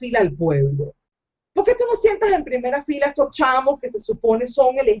primera fila al pueblo? ¿Por qué tú no sientas en primera fila a esos chamos que se supone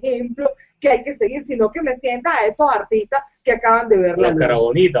son el ejemplo que hay que seguir, sino que me sientas a estos artistas que acaban de ver la luz? Cara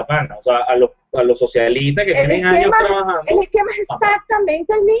bonita, pana, o sea, a los socialistas que tienen años trabajando. El esquema es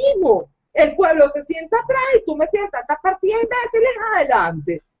exactamente el mismo. El pueblo se sienta atrás y tú me sientas a esta partida imbéciles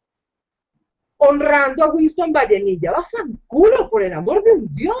adelante. Honrando a Winston Vallenilla. ¡Va fanculo, por el amor de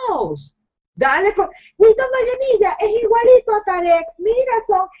un Dios! Dale con... Wilton Vallenilla es igualito a Tarek. Mira,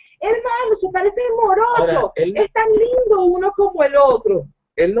 son hermanos, se parecen Ahora, morochos. Es tan lindo uno como el otro.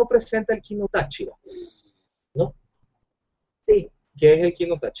 él no presenta el Kino Táchira, ¿no? Sí. ¿Qué es el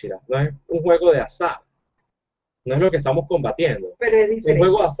Kino Táchira? No es un juego de azar. No es lo que estamos combatiendo. Pero es diferente. Un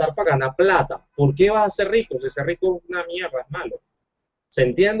juego de azar para ganar plata. ¿Por qué vas a ser rico? Si ser rico es una mierda, es malo. ¿Se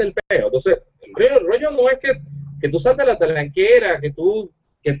entiende el peo? Entonces, el rollo no es que tú saltes la talanquera, que tú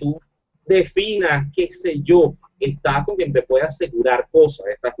definas, qué sé yo, estás con quien te puede asegurar cosas,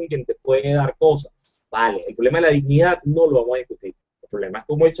 estás con quien te puede dar cosas. Vale, el problema de la dignidad no lo vamos a discutir. El problema es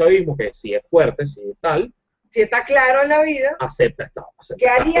como el chavismo, que si es fuerte, si es tal, si está claro en la vida, acepta ¿qué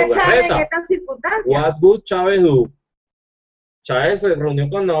haría Chávez en estas circunstancias? What would Chávez do? Chávez se reunió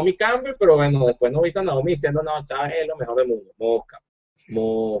con Naomi Campbell, pero bueno, después no viste a Naomi diciendo, no, Chávez es lo mejor del mundo.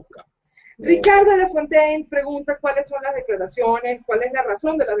 Mosca. Ricardo Lafontaine pregunta cuáles son las declaraciones, cuál es la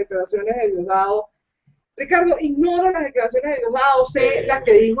razón de las declaraciones de Diosdado. Ricardo, ignoro las declaraciones de Diosdado, sé las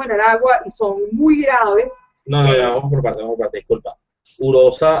que dijo en Aragua y son muy graves. No, ya vamos por parte, disculpa.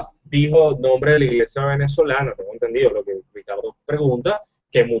 Urosa dijo nombre de la iglesia venezolana, tengo entendido lo que Ricardo pregunta,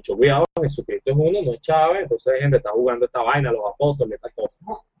 que mucho cuidado, Jesucristo es uno, no es Chávez, entonces gente está jugando esta vaina, los apóstoles, estas cosas.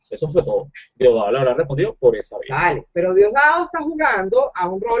 Eso fue todo. Diosdado le habrá respondido por esa vía. Vale, pero Diosdado está jugando a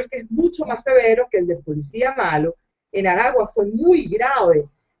un rol que es mucho más severo que el de policía malo. En Aragua fue muy grave,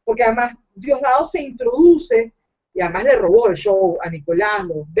 porque además Diosdado se introduce y además le robó el show a Nicolás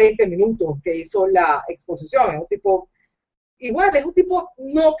los 20 minutos que hizo la exposición. Es un tipo, igual, es un tipo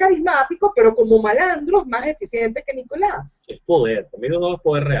no carismático, pero como malandro es más eficiente que Nicolás. Es poder, también no es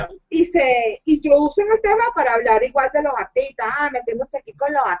poder real. Y se introduce en el tema para hablar igual de los artistas, metiéndose aquí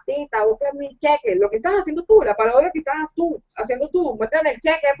con los artistas, busca mi cheque, lo que estás haciendo tú, la parodia que estás tú, haciendo tú, muéstrame el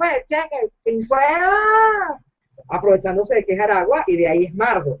cheque, pues, el cheque, sin prueba, aprovechándose de que es Aragua y de ahí es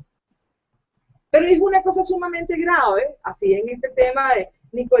Mardo. Pero dijo una cosa sumamente grave, así en este tema de,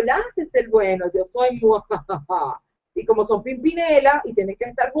 Nicolás es el bueno, yo soy y como son Pimpinela y tienen que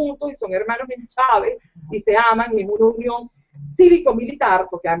estar juntos y son hermanos en Chávez y se aman y es una unión cívico-militar,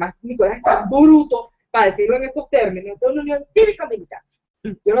 porque además Nicolás es tan bruto para decirlo en esos términos, es una unión cívico-militar.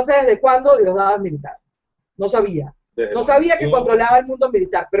 Yo no sé desde cuándo Diosdado es militar, no sabía que controlaba el mundo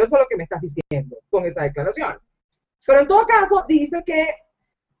militar, pero eso es lo que me estás diciendo con esa declaración. Pero en todo caso dice que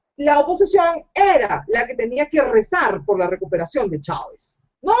la oposición era la que tenía que rezar por la recuperación de Chávez,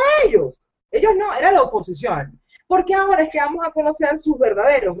 no ellos no, era la oposición. Porque ahora es que vamos a conocer sus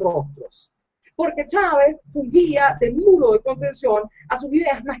verdaderos rostros. Porque Chávez fungía de mudo de contención a sus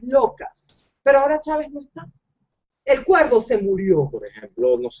ideas más locas. Pero ahora Chávez no está. El cuerdo se murió. Por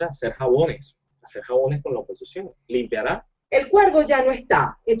ejemplo, no sé, hacer jabones con la oposición. ¿Limpiará? El cuerdo ya no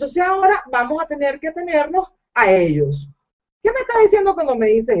está. Entonces ahora vamos a tener que atenernos a ellos. ¿Qué me estás diciendo cuando me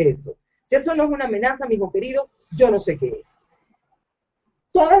dices eso? Si eso no es una amenaza, amigo querido, yo no sé qué es.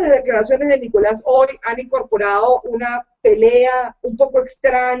 Todas las declaraciones de Nicolás hoy han incorporado una pelea un poco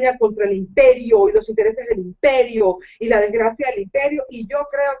extraña contra el imperio y los intereses del imperio y la desgracia del imperio, y yo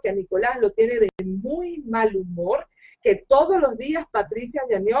creo que a Nicolás lo tiene de muy mal humor que todos los días Patricia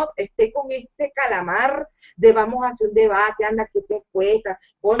Yaniot esté con este calamar de vamos a hacer un debate, anda, que te cuesta,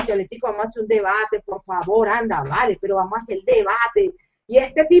 cónchale chico, vamos a hacer un debate, por favor, anda, vale, pero vamos a hacer el debate, y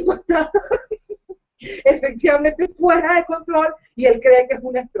este tipo está efectivamente fuera de control y él cree que es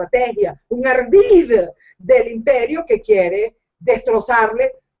una estrategia, un ardid del imperio que quiere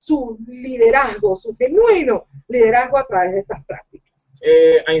destrozarle su liderazgo, su genuino liderazgo a través de esas prácticas.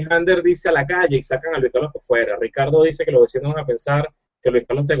 Einhander dice a la calle y sacan a Luis Carlos por fuera. Ricardo dice que los vecinos van a pensar que Luis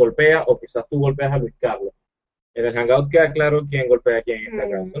Carlos te golpea o quizás tú golpeas a Luis Carlos. En el hangout queda claro quién golpea a quién en esta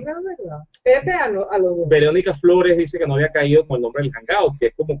casa. No, verdad. Pepe a los dos. Verónica Flores dice que no había caído con el nombre del hangout, que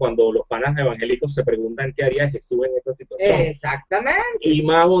es como cuando los panas evangélicos se preguntan qué haría Jesús en esta situación. Exactamente. Y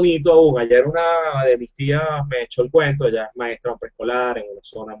más bonito aún, ayer una de mis tías me echó el cuento, ella es maestra preescolar en una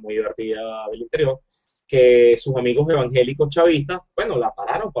zona muy divertida del interior, que sus amigos evangélicos chavistas, bueno, la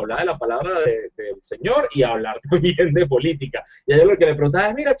pararon para hablar de la palabra del Señor y hablar también de política. Y a ella lo que le preguntaba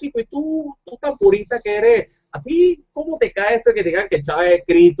es, mira chico, ¿y tú tan purista que eres? ¿A ti cómo te cae esto de que te digan que Chávez es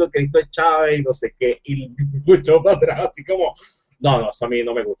Cristo es Chávez y no sé qué? Y mucho para atrás, así como, no, eso a mí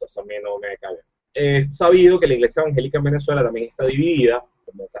no me gusta, eso a mí no me cae. He sabido que la iglesia evangélica en Venezuela también está dividida,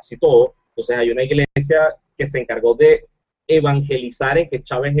 como casi todo. Entonces hay una iglesia que se encargó de evangelizar en que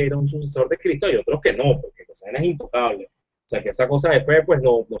Chávez era un sucesor de Cristo y otros que no, porque esa es intocable. O sea, que esa cosa de fe, pues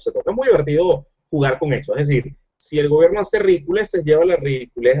no se toca. Es muy divertido jugar con eso. Es decir, si el gobierno hace ridiculeces, lleva la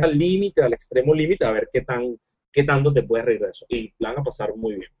ridiculez al límite, al extremo límite, a ver qué tanto te puedes reír de eso. Y van a pasar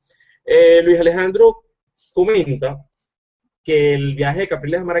muy bien. Luis Alejandro comenta que el viaje de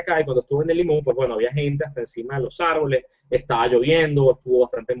Capriles a Maracay, cuando estuvo en el Limón, pues bueno, había gente hasta encima de los árboles, estaba lloviendo, estuvo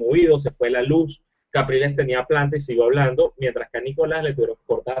bastante movido, se fue la luz, Capriles tenía planta y siguió hablando, mientras que a Nicolás le tuvieron que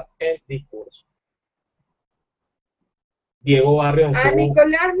cortar el discurso. Diego Barrios A estuvo,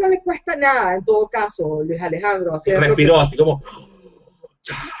 Nicolás no le cuesta nada, en todo caso, Luis Alejandro, hacer lo que respiró así como,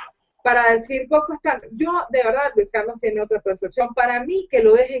 para decir cosas tan... Yo, de verdad, Luis Carlos tiene otra percepción. Para mí, que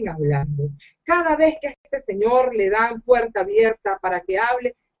lo dejen hablando. Cada vez que a este señor le dan puerta abierta para que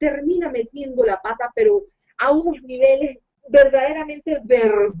hable, termina metiendo la pata, pero a unos niveles verdaderamente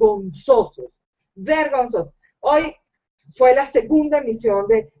vergonzosos. Vergonzosos. Hoy fue la segunda emisión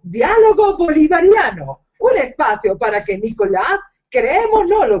de Diálogo Bolivariano, un espacio para que Nicolás cree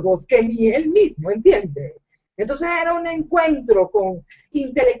monólogos que ni él mismo entiende. Entonces era un encuentro con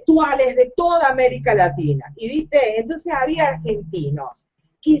intelectuales de toda América Latina. Y viste, entonces había argentinos,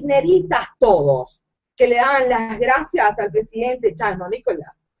 kirchneristas todos, que le daban las gracias al presidente Chávez, no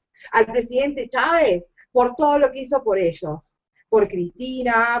Nicolás, al presidente Chávez por todo lo que hizo por ellos, por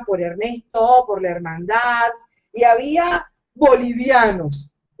Cristina, por Ernesto, por la hermandad. Y había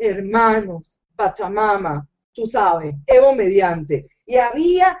bolivianos, hermanos, Pachamama, tú sabes, Evo Mediante. Y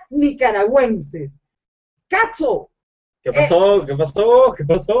había nicaragüenses. ¡Cacho! ¿qué pasó? ¿Qué pasó? ¿Qué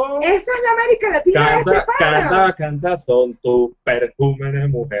pasó? Esa es la América Latina de este pana. Canta, son tu perfume de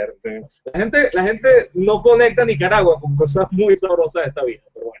mujer. La gente no conecta a Nicaragua con cosas muy sabrosas de esta vida,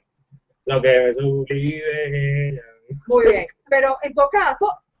 pero bueno, lo que me sublive. Muy bien, pero en todo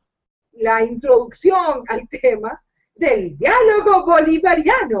caso, la introducción al tema del diálogo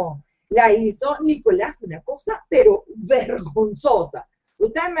bolivariano la hizo Nicolás, una cosa pero vergonzosa.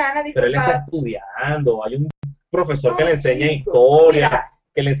 Ustedes me van a Pero él está disculpar. estudiando, hay un profesor que No, le enseña chico, historia, mira,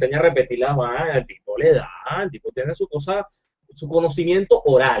 que le enseña a repetir la vaina, el tipo le da, el tipo tiene su cosa, su conocimiento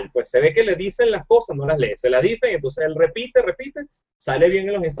oral, pues se ve que le dicen las cosas, no las lee, se las dicen, entonces él repite, sale bien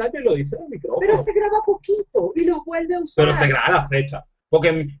en los ensayos y lo dice en el pero micrófono, se graba poquito y los vuelve a usar. pero se graba la fecha, porque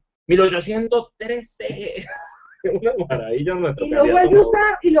en 1813, una maravilla nuestro Y lo vuelve a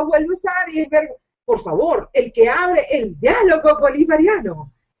usar, y lo vuelve a usar, y es por favor, el que abre el diálogo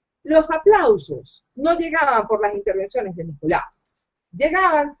bolivariano. Los aplausos no llegaban por las intervenciones de Nicolás.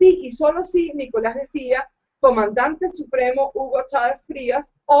 Llegaban sí y solo si Nicolás decía comandante supremo Hugo Chávez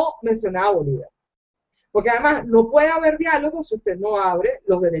Frías o mencionaba a Bolívar. Porque además no puede haber diálogo si usted no abre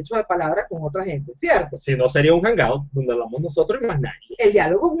los derechos de palabra con otra gente, ¿cierto? Si no sería un hangout donde hablamos nosotros y más nadie. El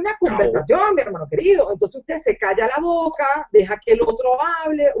diálogo es una conversación, mi hermano querido. Entonces usted se calla la boca, deja que el otro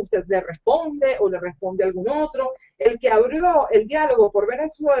hable, usted le responde o le responde a algún otro. El que abrió el diálogo por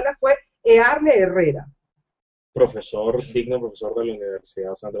Venezuela fue Earle Herrera. Digno profesor de la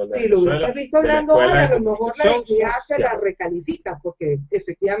Universidad Central de Si lo Venezuela. hubieses visto hablando hoy, a lo mejor la Comunicación entidad se la Social. recalifica, porque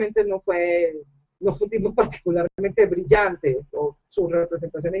efectivamente no fue un tipo particularmente brillante, o sus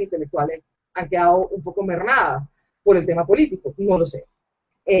representaciones intelectuales han quedado un poco mermadas por el tema político, no lo sé.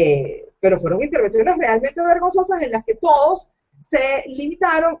 Pero fueron intervenciones realmente vergonzosas en las que todos se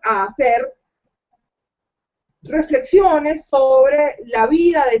limitaron a hacer reflexiones sobre la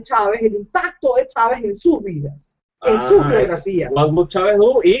vida de Chávez, el impacto de Chávez en sus vidas, en sus biografías. What would Chávez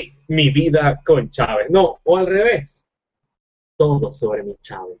do y mi vida con Chávez. No, o al revés. Todo sobre mi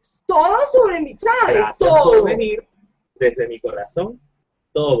Chávez. Todo sobre mi Chávez, Gracias todo. por venir desde mi corazón.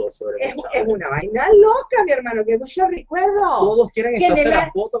 Todo sobre mi Es Chávez. una vaina loca, mi hermano, que yo recuerdo Todos quieren que echarse la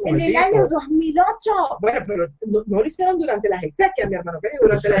foto con en el tipo. año 2008, bueno, pero no lo hicieron durante las exequias, mi hermano querido,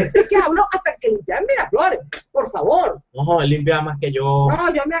 durante las exequias habló hasta que limpiaban Miraflores, por favor. No, él limpia más que yo.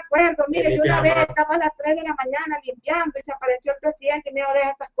 No, yo me acuerdo, mire, yo una vez llama. estaba a las 3 de la mañana limpiando y se apareció el presidente y me dijo,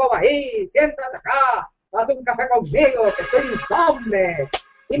 deja esa escoba ahí, siéntate acá, haz un café conmigo, que estoy insomne.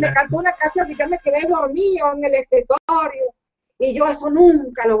 Y me cantó una canción que yo me quedé dormido en el escritorio. Y yo eso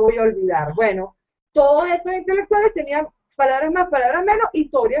nunca lo voy a olvidar. Bueno, todos estos intelectuales tenían palabras más, palabras menos,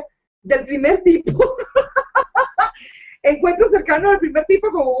 historias del primer tipo. Encuentros cercanos al primer tipo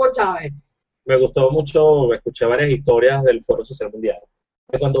con Hugo Chávez. Me gustó mucho, escuché varias historias del Foro Social Mundial.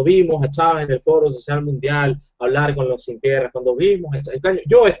 De cuando vimos a Chávez en el Foro Social Mundial hablar con los sin tierras, cuando vimos a Chávez,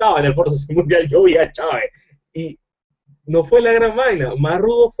 yo estaba en el Foro Social Mundial, yo vi a Chávez. Y no fue la gran vaina, más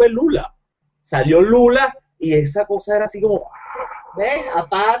rudo fue Lula. Salió Lula y esa cosa era así como... ¿Ves?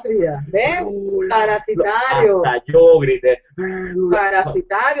 Apátrida. ¿Ves? Lula. Parasitario. Hasta yo grité. Lula.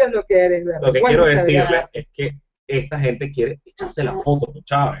 Parasitario es lo que eres, ¿verdad? Lo que Bueno, quiero sabía. decirles es que esta gente quiere echarse la foto con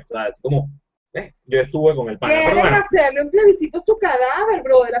Chávez. O sea, es como, yo estuve con el pana. Pero Quieren bueno, hacerle un plebiscito a su cadáver,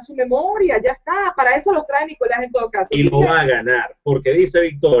 brother, a su memoria, ya está. Para eso lo trae Nicolás en todo caso. y lo va a ganar, porque dice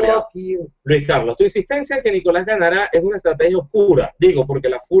Victoria, Fuck you. Luis Carlos, tu insistencia en que Nicolás ganará es una estrategia oscura. Digo, porque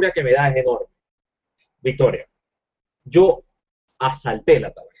la furia que me da es enorme. Victoria, yo asalté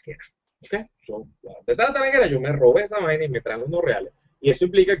la tabaquera. ¿Okay? Yo asalté la tabaquera, yo me robé esa vaina y me traje unos reales. Y eso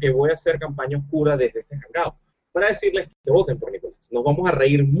implica que voy a hacer campaña oscura desde este hangout para decirles que voten por Nicolás. Nos vamos a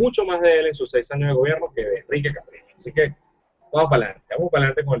reír mucho más de él en sus 6 años de gobierno que de Enrique Capriles. Así que vamos para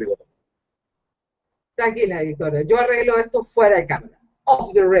adelante con el bigote. Tranquila, Victoria, yo arreglo esto fuera de cámaras,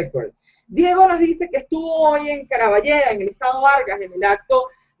 off the record. Diego nos dice que estuvo hoy en Caraballeda, en el estado Vargas, en el acto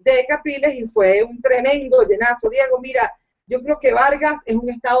de Capriles y fue un tremendo llenazo. Diego, mira, yo creo que Vargas es un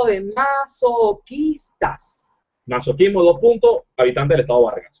estado de masoquistas. Masoquismo, 2 puntos, habitante del estado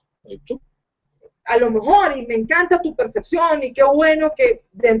Vargas. A lo mejor, y me encanta tu percepción, y qué bueno que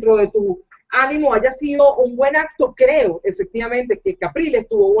dentro de tu ánimo haya sido un buen acto. Creo, efectivamente, que Capriles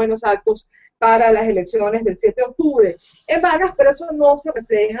tuvo buenos actos para las elecciones del 7 de octubre en Vargas, pero eso no se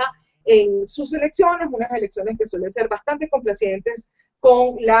refleja en sus elecciones, unas elecciones que suelen ser bastante complacientes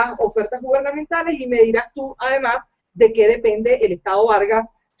con las ofertas gubernamentales, y me dirás tú, además, de qué depende el estado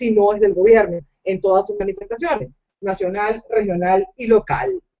Vargas si no es del gobierno en todas sus manifestaciones, nacional, regional y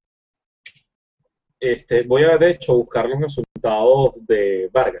local. Voy a, de hecho, buscar los resultados de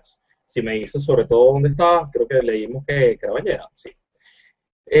Vargas. Si me dices sobre todo dónde está, creo que leímos que Caraballeda, sí.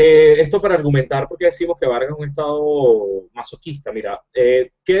 Esto para argumentar porque decimos que Vargas es un estado masoquista. Mira,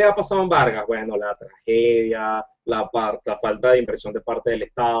 ¿qué ha pasado en Vargas? Bueno, la tragedia, la falta de inversión de parte del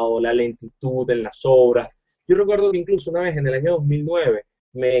Estado, la lentitud en las obras. Yo recuerdo que incluso una vez en el año 2009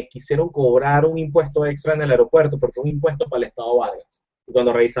 me quisieron cobrar un impuesto extra en el aeropuerto porque es un impuesto para el estado Vargas. Y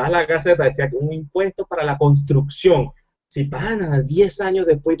cuando revisabas la caseta decía que un impuesto para la construcción. Si pana, 10 años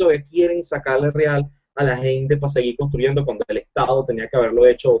después todavía quieren sacarle real a la gente para seguir construyendo cuando el Estado tenía que haberlo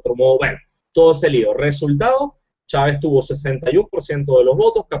hecho de otro modo. Bueno, todo ese lío. Resultado, Chávez tuvo 61% de los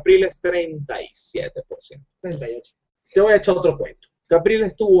votos, Capriles 37%. 38. Te voy a echar otro cuento.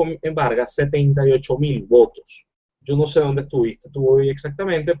 Capriles tuvo en Vargas 78.000 votos. Yo no sé dónde estuviste tú hoy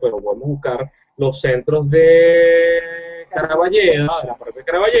exactamente, pero vamos a buscar los centros de Caraballeda, de la propia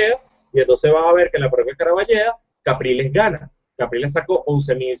Caraballeda, y entonces vas a ver que en la propia Caraballeda Capriles gana. Capriles sacó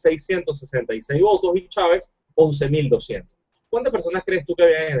 11.666 votos y Chávez 11.200. ¿Cuántas personas crees tú que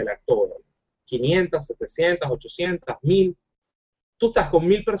había en el acto? 500, 700, 800, 1.000. Tú estás con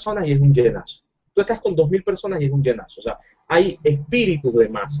 1.000 personas y es un llenazo. Tú estás con 2.000 personas y es un llenazo. O sea, hay espíritus de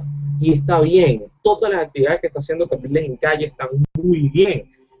masa y está bien. Todas las actividades que está haciendo Capriles en calle están muy bien,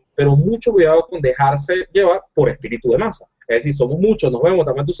 pero mucho cuidado con dejarse llevar por espíritu de masa. Es decir, somos muchos, nos vemos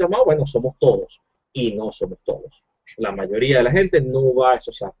tan entusiasmados, bueno, somos todos. Y no somos todos. La mayoría de la gente no va a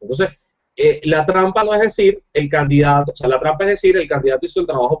esos actos. Entonces, la trampa no es decir el candidato, o sea, la trampa es decir el candidato hizo el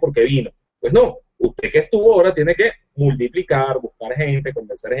trabajo porque vino. Pues no, usted que estuvo ahora tiene que multiplicar, buscar gente,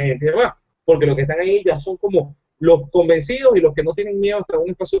 convencer gente y demás, porque los que están ahí ya son como los convencidos y los que no tienen miedo a estar en un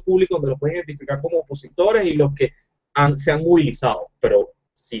espacio público donde los pueden identificar como opositores y los que se han movilizado, pero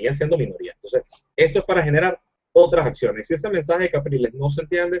siguen siendo minoría. Entonces, esto es para generar otras acciones. Si ese mensaje de Capriles no se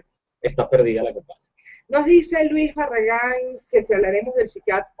entiende, está perdida la campaña. Nos dice Luis Barragán que si hablaremos del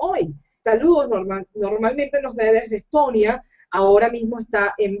CICAD hoy. Saludos, normalmente nos ve desde Estonia, ahora mismo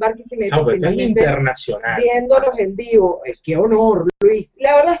está en Barquisimeto, internacional, viéndonos en vivo. ¡Qué honor, Luis!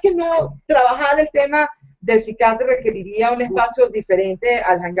 La verdad es que no trabajar el tema del CICAD requeriría un espacio diferente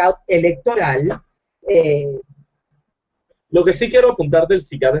al hangout electoral. Lo que sí quiero apuntar del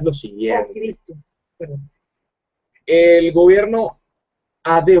CICAD es lo siguiente. Oh, Cristo. El gobierno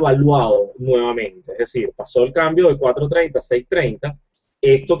ha devaluado nuevamente, es decir, pasó el cambio de 4.30 a 6.30,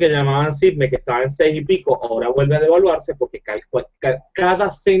 esto que llamaban CIPME, que estaba en 6 y pico, ahora vuelve a devaluarse porque cada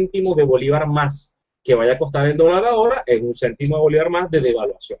céntimo de bolívar más que vaya a costar el dólar ahora es un céntimo de bolívar más de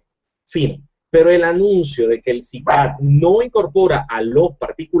devaluación. Fino. Pero el anuncio de que el CICAD no incorpora a los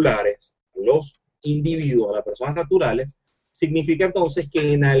particulares, a los individuos, a las personas naturales, significa entonces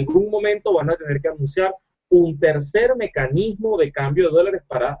que en algún momento van a tener que anunciar un tercer mecanismo de cambio de dólares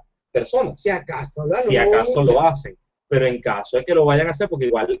para personas. Si acaso lo hacen. Pero en caso de que lo vayan a hacer, porque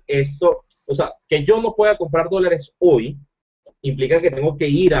igual eso, o sea, que yo no pueda comprar dólares hoy, implica que tengo que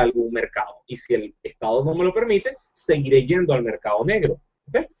ir a algún mercado. Y si el Estado no me lo permite, seguiré yendo al mercado negro.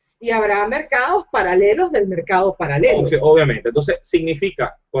 ¿Okay? Y habrá mercados paralelos del mercado paralelo. Obviamente. Entonces,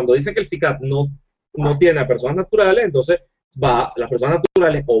 significa, cuando dicen que el CICAD no tiene a personas naturales, entonces las personas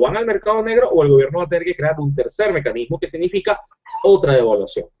naturales o van al mercado negro o el gobierno va a tener que crear un tercer mecanismo que significa otra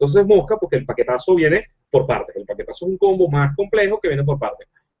devaluación. Entonces mosca porque el paquetazo viene por partes. El paquetazo es un combo más complejo que viene por partes.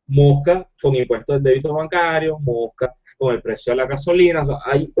 Mosca con impuestos del débito bancario, mosca con el precio de la gasolina. O sea,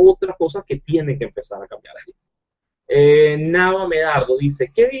 hay otras cosas que tienen que empezar a cambiar aquí. Nava Medardo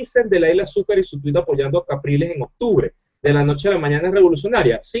dice, ¿qué dicen de la isla Azúcar y su tuit apoyando a Capriles en octubre? de la noche a la mañana es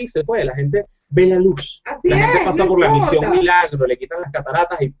revolucionaria. Sí, se puede. La gente ve la luz. Así La gente es, pasa no por la misión importa. milagro, le quitan las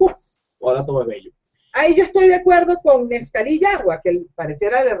cataratas y ¡puf! Ahora todo es bello. Ahí yo estoy de acuerdo con Neftalí Yagua, que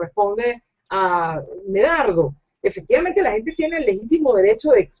pareciera le responde a Medardo. Efectivamente, la gente tiene el legítimo derecho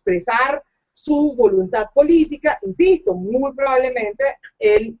de expresar su voluntad política. Insisto, muy probablemente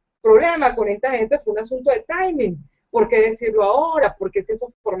el problema con esta gente fue un asunto de timing. ¿Por qué decirlo ahora? Porque si eso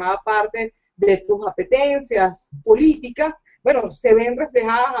formaba parte de tus apetencias políticas, bueno, se ven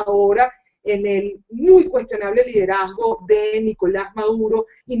reflejadas ahora en el muy cuestionable liderazgo de Nicolás Maduro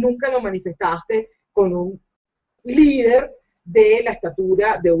y nunca lo manifestaste con un líder de la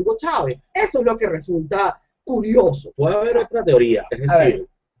estatura de Hugo Chávez. Eso es lo que resulta curioso. Puede haber otra teoría, es decir,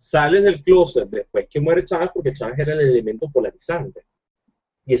 sales del closet después que muere Chávez porque Chávez era el elemento polarizante.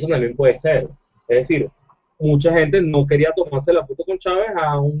 Y eso también puede ser. Es decir, mucha gente no quería tomarse la foto con Chávez,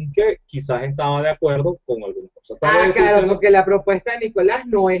 aunque quizás estaba de acuerdo con algunas cosas. Claro, porque la propuesta de Nicolás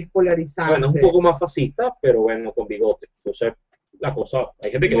no es polarizante. Bueno, es un poco más fascista, pero bueno, con bigote. Entonces, la cosa, hay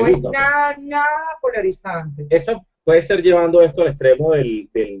gente que no le gusta. No es nada polarizante. Esa puede ser llevando esto al extremo del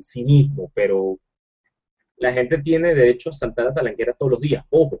cinismo, pero la gente tiene derecho a saltar a talanquera todos los días.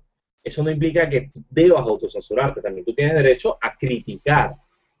 Ojo, eso no implica que debas autocensurarte, también tú tienes derecho a criticar.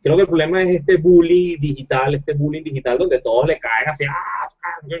 Creo que el problema es este bullying digital donde todos le caen así,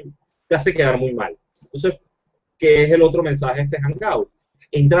 te hace quedar muy mal. Entonces, ¿qué es el otro mensaje de este hangout?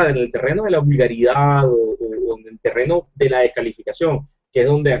 Entrar en el terreno de la vulgaridad o en el terreno de la descalificación, que es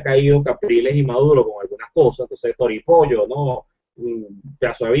donde ha caído Capriles y Maduro con algunas cosas. Entonces, toripollo, no,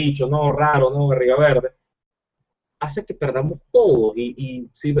 pedazo de bicho, no, raro, no, barriga verde, hace que perdamos todos. Y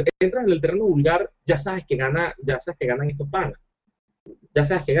si entras en el terreno vulgar, ya sabes que ganan estos panas. Ya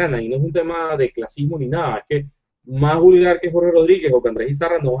sabes que ganan, y no es un tema de clasismo ni nada, es que más vulgar que Jorge Rodríguez o que Andrés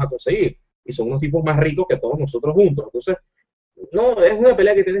Izarra no vas a conseguir, y son unos tipos más ricos que todos nosotros juntos. Entonces, no, es una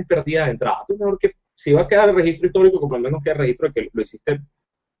pelea que tienes perdida de entrada. Entonces, mejor que si va a quedar el registro histórico, que por lo menos quede el registro de que lo hiciste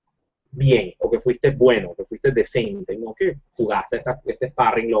bien, o que fuiste bueno, que fuiste decente, no que jugaste este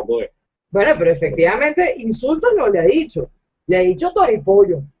sparring loco de... Bueno, pero efectivamente, insultos no le ha dicho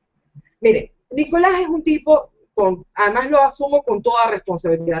toripollo. Mire, Nicolás es un tipo, además lo asumo con toda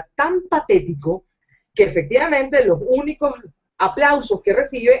responsabilidad, tan patético que efectivamente los únicos aplausos que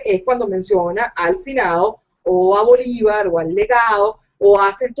recibe es cuando menciona al finado o a Bolívar o al legado o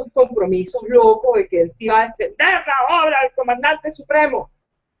hace estos compromisos locos de que él sí va a defender la obra del comandante supremo.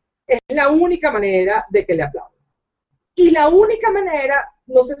 Es la única manera de que le aplaudan. Y la única manera,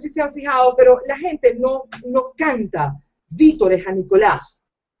 no sé si se han fijado, pero la gente no canta vítores a Nicolás,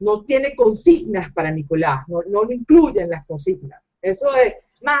 no tiene consignas para Nicolás, no lo incluyen las consignas. Eso es,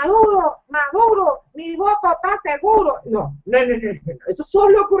 Maduro, mi voto está seguro. No. Eso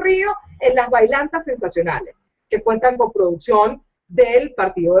solo ocurrido en las bailantas sensacionales, que cuentan con producción del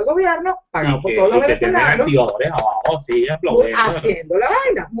partido de gobierno, pagado por todos los venezolanos. Activadores abajo, sí, aplaudiendo. Haciendo la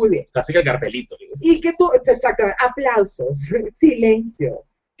vaina, muy bien. Casi que el cartelito. Y que tú, exactamente, aplausos, silencio.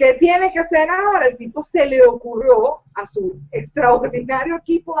 ¿Qué tiene que hacer ahora? El tipo se le ocurrió a su extraordinario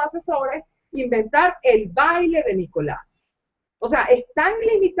equipo de asesores inventar el baile de Nicolás. O sea, es tan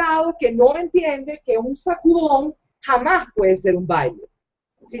limitado que no entiende que un sacudón jamás puede ser un baile.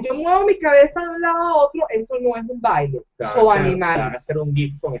 Si yo muevo mi cabeza de un lado a otro, eso no es un baile. Animal. Van a hacer un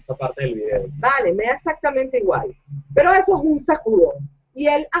GIF con esa parte del video. Vale, me da exactamente igual. Pero eso es un sacudón. Y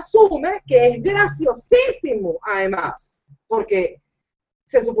él asume que es graciosísimo, además, porque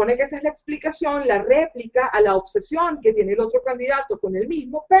se supone que esa es la explicación, la réplica a la obsesión que tiene el otro candidato con el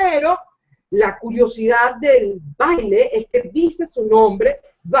mismo, pero la curiosidad del baile es que dice su nombre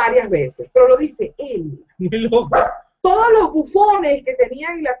varias veces, pero lo dice él. Muy loco. Todos los bufones que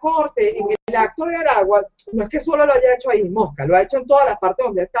tenían en la corte en el acto de Aragua, no es que solo lo haya hecho ahí Mosca, lo ha hecho en todas las partes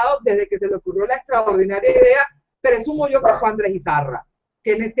donde ha estado desde que se le ocurrió la extraordinaria idea, presumo yo que fue Andrés Izarra.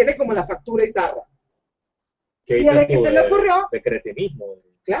 Tiene como la factura Izarra. Y desde que se le ocurrió... De cretinismo.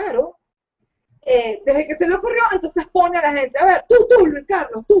 Claro. Desde que se le ocurrió, entonces pone a la gente, a ver, tú, Luis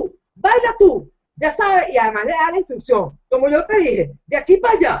Carlos, tú, baila tú, ya sabes, y además le da la instrucción, como yo te dije, de aquí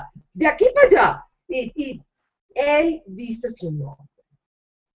para allá, de aquí para allá, y él dice su nombre.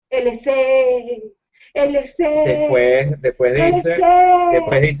 LC.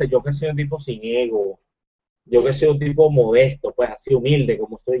 Después dice, yo que soy un tipo sin ego, yo que soy un tipo modesto, pues así humilde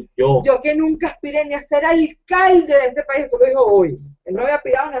como soy yo. Yo que nunca aspiré ni a ser alcalde de este país, eso lo dijo hoy. Él no había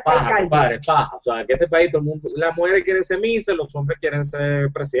aspirado ni a ser alcalde. Padre, paja. O sea, que este país todo el mundo, las mujeres quieren ser misas, los hombres quieren ser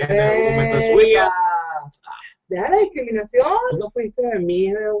presidentes en algún momento de su vida. Deja la discriminación. ¿Tú no fuiste de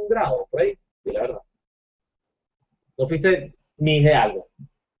mis de un grado, por ahí? Sí, la verdad. ¿No fuiste mis de algo?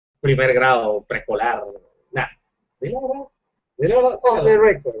 Primer grado, preescolar, nada. Di la verdad, Off the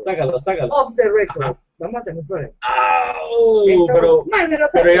record. sácalo. Off the record. Ajá. Vamos a tener problemas.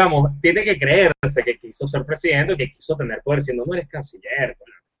 Pero digamos, tiene que creerse que quiso ser presidente, que quiso tener poder, si no, no eres canciller.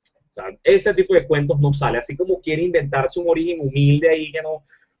 O sea, ese tipo de cuentos no sale, así como quiere inventarse un origen humilde ahí que yo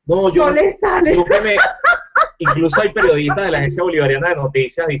no le sale. Incluso hay periodistas de la Agencia Bolivariana de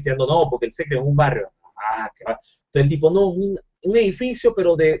Noticias diciendo, no, porque él se creó en un barrio. Entonces el tipo, no, un edificio,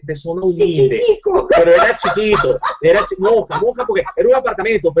 pero de zona humilde. Chiquitico. Pero era chiquito. No, Camuja, porque era un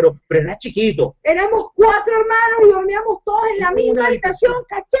apartamento, pero era chiquito. Éramos 4 hermanos y dormíamos todos en la misma habitación,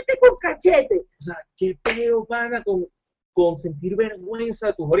 cachete con cachete. O sea, qué peo, pana, con sentir vergüenza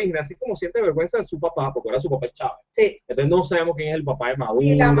de tus orígenes, así como siente vergüenza de su papá, porque era su papá Chávez. Sí. Entonces no sabemos quién es el papá de Maduro.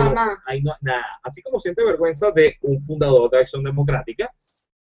 Y la mamá. Ahí no, nada. Así como siente vergüenza de un fundador de Acción Democrática,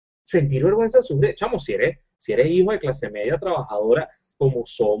 sentir vergüenza de sus derechos. Chamo, si eres hijo de clase media trabajadora, como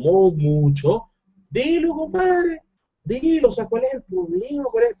somos muchos, dilo, compadre. Dilo, o sea, ¿cuál es el problema?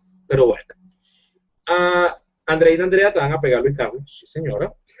 Pero bueno. A Andrea y Andrea te van a pegar Luis Carlos, sí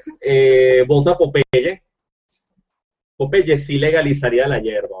señora. Vota Popeye. Popeye sí legalizaría la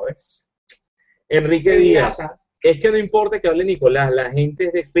hierba, ¿ves? Enrique Díaz, es que no importa que hable Nicolás, la gente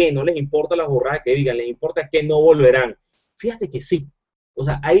es de fe, no les importa las borradas que digan, les importa que no volverán. Fíjate que sí. O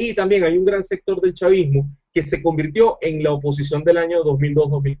sea, ahí también hay un gran sector del chavismo que se convirtió en la oposición del año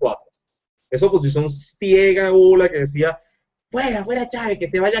 2002-2004. Esa oposición ciega, bola, que decía, fuera Chávez,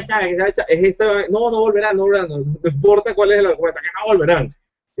 que se vaya Chávez, no volverán, no importa cuál es el argumento, que no volverán.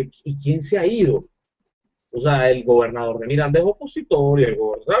 ¿Y quién se ha ido? O sea, el gobernador de Miranda es opositor y el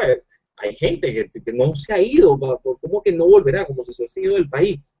gobernador, ¿sabes? Hay gente que no se ha ido, como que no volverá, como si se hubiese ido del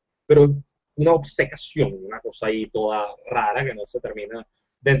país. Pero una obcecación, una cosa ahí toda rara que no se termina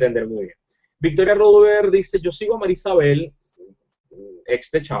de entender muy bien. Victoria Rodover dice, yo sigo a Marisabel,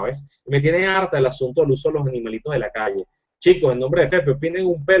 ex de Chávez, y me tiene harta el asunto del uso de los animalitos de la calle. Chicos, en nombre de Pepe, opinen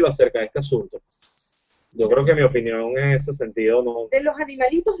un pelo acerca de este asunto. Yo creo que mi opinión en ese sentido no... De los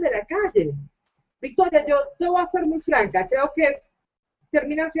animalitos de la calle. Victoria, yo te voy a ser muy franca, creo que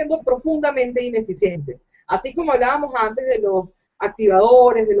terminan siendo profundamente ineficientes. Así como hablábamos antes de los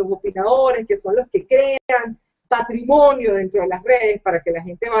activadores, de los opinadores, que son los que crean patrimonio dentro de las redes para que la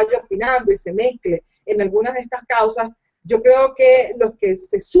gente vaya opinando y se mezcle en algunas de estas causas, yo creo que los que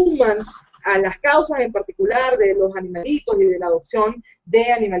se suman a las causas en particular de los animalitos y de la adopción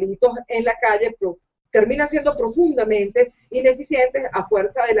de animalitos en la calle terminan siendo profundamente ineficientes a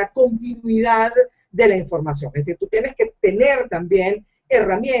fuerza de la continuidad de la información. Es decir, tú tienes que tener también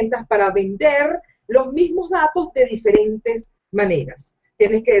herramientas para vender los mismos datos de diferentes maneras.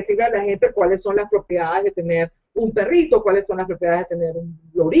 Tienes que decirle a la gente cuáles son las propiedades de tener un perrito, cuáles son las propiedades de tener un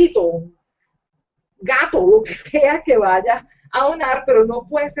lorito, un gato, lo que sea que vaya a donar, pero no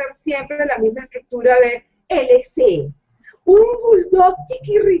puede ser siempre la misma estructura de LC. Un bulldog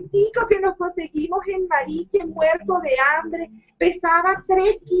chiquirritico que nos conseguimos en Mariche, muerto de hambre, pesaba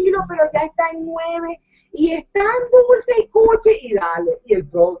 3 kilos, pero ya está en 9, y es tan dulce y cuche, y dale, y el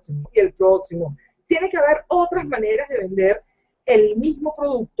próximo. Tiene que haber otras maneras de vender el mismo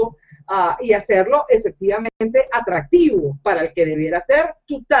producto y hacerlo efectivamente atractivo para el que debiera ser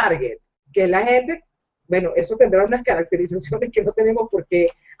tu target, que es la gente. Bueno, eso tendrá unas caracterizaciones que no tenemos por qué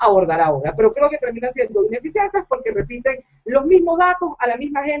abordar ahora, pero creo que terminan siendo ineficientes porque repiten los mismos datos a la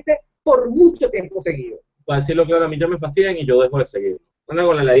misma gente por mucho tiempo seguido. Para decirlo claro, a mí ya me fastidian y yo dejo de seguir. Anda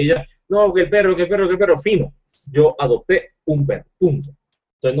con la ladilla, no, que el perro, fino. Yo adopté un perro, punto.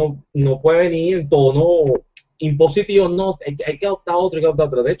 Entonces no puede venir en tono impositivo, no, hay que adoptar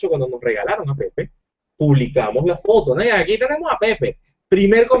otro, De hecho, cuando nos regalaron a Pepe, publicamos la foto, ¿no? Y aquí tenemos a Pepe.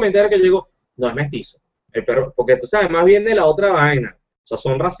 Primer comentario que llegó, no es mestizo. El perro, porque tú sabes, más bien de la otra vaina. O sea,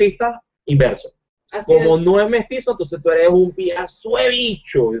 son racistas inversos. Así Como es. no es mestizo, entonces tú eres un piazo de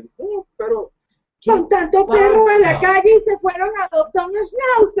bicho. Pero con tantos perros en la calle y se fueron a adoptar un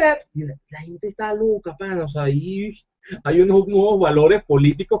schnauzer. La gente está loca, pana. O sea, ahí hay unos nuevos valores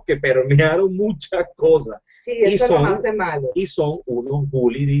políticos que permearon muchas cosas. Sí, eso nos hace malo. Y son unos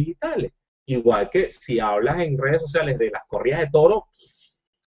bullies digitales. Igual que si hablas en redes sociales de las corridas de toros,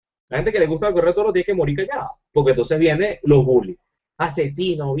 la gente que le gusta la corrida de toros tiene que morir callada, porque entonces vienen los bullies.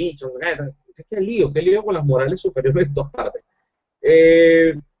 Asesinos, bichos, qué lío con las morales superiores en todas partes.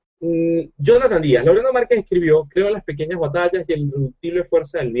 Jonathan Díaz, Lorena Márquez escribió, creo en las pequeñas batallas y el irreductible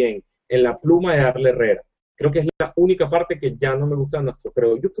fuerza del bien, en la pluma de Arle Herrera. Creo que es la única parte que ya no me gusta de nuestro,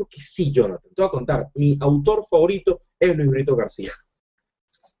 pero yo creo que sí, Jonathan. Te voy a contar, mi autor favorito es Luis Brito García.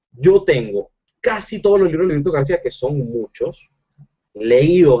 Yo tengo casi todos los libros de Luis Brito García, que son muchos,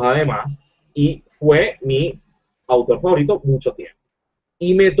 leídos además, y fue mi autor favorito mucho tiempo.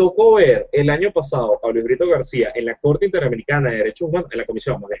 Y me tocó ver el año pasado a Luis Brito García en la Corte Interamericana de Derechos Humanos, en la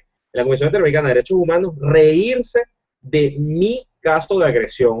Comisión, más bien, en la Comisión Interamericana de Derechos Humanos, reírse de mi caso de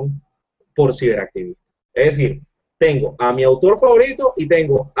agresión por ciberactivismo. Es decir, tengo a mi autor favorito y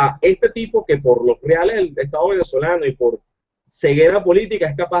tengo a este tipo que por los reales del Estado venezolano y por ceguera política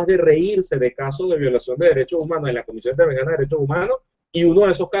es capaz de reírse de casos de violación de derechos humanos en la Comisión Interamericana de Derechos Humanos, y uno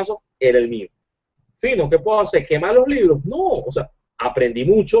de esos casos era el mío. Fino, ¿qué puedo hacer? ¿Quemar los libros? No, o sea, aprendí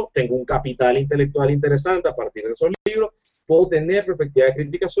mucho, tengo un capital intelectual interesante a partir de esos libros, puedo tener perspectiva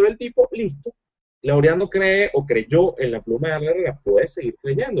crítica sobre el tipo, listo. Laureano cree o creyó en la pluma de Arle Herrera, puede seguir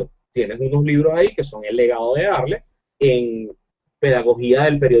creyendo. Tienes unos libros ahí que son el legado de Arle en pedagogía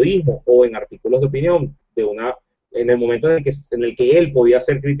del periodismo o en artículos de opinión de una, en el momento en el que él podía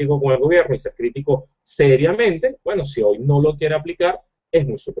ser crítico con el gobierno y ser crítico seriamente. Bueno, si hoy no lo quiere aplicar, es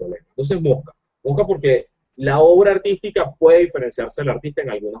muy su problema. Entonces, mosca porque la obra artística puede diferenciarse del artista en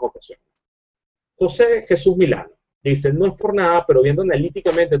algunas ocasiones. José Jesús Milano dice, no es por nada, pero viendo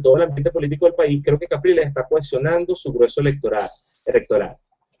analíticamente todo el ambiente político del país, creo que Capriles está cohesionando su grueso electoral.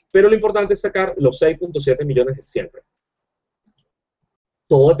 Pero lo importante es sacar los 6.7 millones de siempre.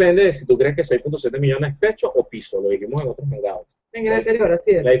 Todo depende de si tú crees que 6.7 millones es techo o piso, lo dijimos en otros mandados. En el anterior,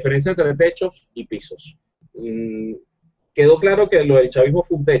 así es. La diferencia entre techos y pisos. Quedó claro que lo del chavismo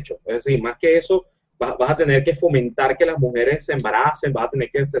fue un techo, es decir, más que eso, vas a tener que fomentar que las mujeres se embaracen, vas a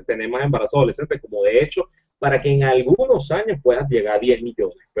tener que tener más embarazos adolescentes, como de hecho, para que en algunos años puedas llegar a 10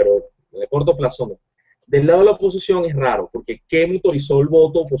 millones, pero de corto plazo no. Del lado de la oposición es raro, porque ¿qué motorizó el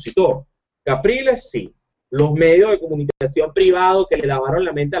voto opositor? Capriles, sí. Los medios de comunicación privados que le lavaron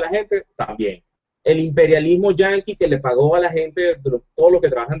la mente a la gente, también. El imperialismo yanqui que le pagó a la gente, todos los que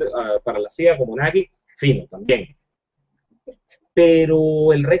trabajan para la CIA, como Nagui, fino, también.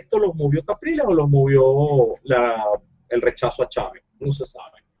 Pero el resto los movió Capriles o los movió el rechazo a Chávez, no se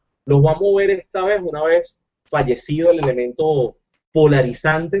sabe. Los va a mover esta vez, una vez fallecido el elemento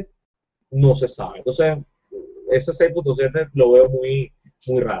polarizante, no se sabe. Entonces, ese 6.7 lo veo muy,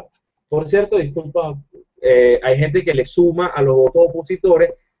 muy raro. Por cierto, disculpa, hay gente que le suma a los votos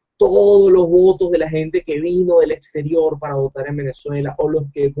opositores todos los votos de la gente que vino del exterior para votar en Venezuela o los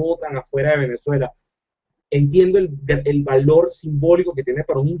que votan afuera de Venezuela. Entiendo el valor simbólico que tiene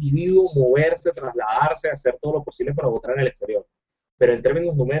para un individuo moverse, trasladarse, hacer todo lo posible para votar en el exterior. Pero en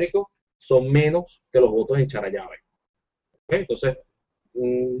términos numéricos, son menos que los votos en Charallave. ¿Okay? Entonces,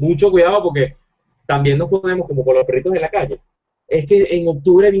 mucho cuidado porque también nos ponemos como con los perritos en la calle. Es que en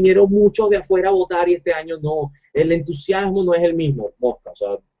octubre vinieron muchos de afuera a votar y este año no. El entusiasmo no es el mismo, mosca. O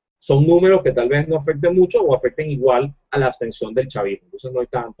sea, son números que tal vez no afecten mucho o afecten igual a la abstención del chavismo. Entonces no hay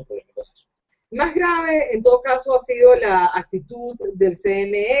tanto problema con eso. Más grave, en todo caso, ha sido la actitud del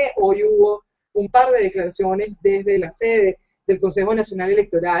CNE. Hoy hubo un par de declaraciones desde la sede del Consejo Nacional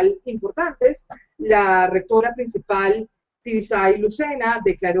Electoral importantes. La rectora principal, Tibisay Lucena,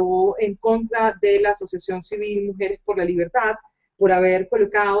 declaró en contra de la Asociación Civil Mujeres por la Libertad por haber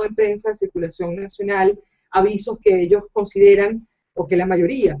colocado en prensa de circulación nacional avisos que ellos consideran, o que la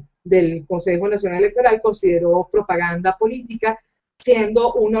mayoría del Consejo Nacional Electoral consideró propaganda política,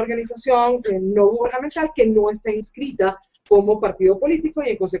 siendo una organización no gubernamental que no está inscrita como partido político y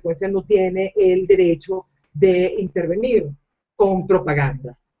en consecuencia no tiene el derecho de intervenir con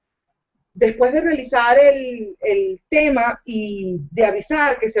propaganda. Después de realizar el tema y de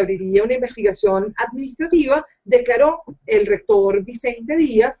avisar que se abriría una investigación administrativa, declaró el rector Vicente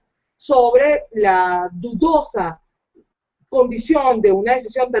Díaz sobre la dudosa condición de una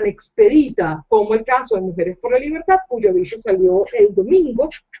decisión tan expedita como el caso de Mujeres por la Libertad, cuyo aviso salió el domingo,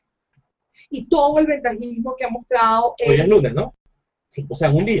 y todo el ventajismo que ha mostrado... Hoy es lunes, ¿no? Sí. O sea,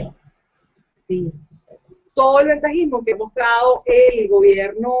 en un día. Sí. Todo el ventajismo que ha mostrado el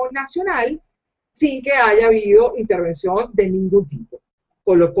gobierno nacional sin que haya habido intervención de ningún tipo.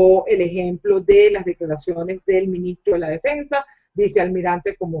 Colocó el ejemplo de las declaraciones del ministro de la Defensa,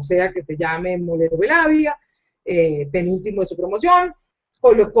 vicealmirante como sea que se llame Molero Velavia, penúltimo de su promoción.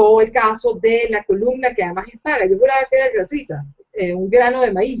 Colocó el caso de la columna que además es paga, yo juraba que era gratuita, un grano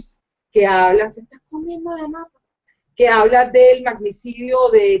de maíz, que habla, se está comiendo la mata, que habla del magnicidio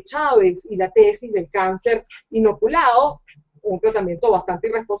de Chávez y la tesis del cáncer inoculado, un tratamiento bastante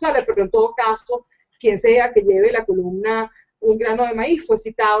irresponsable, pero en todo caso, quien sea que lleve la columna Un grano de maíz fue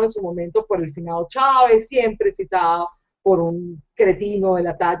citado en su momento por el finado Chávez, siempre citado por un cretino de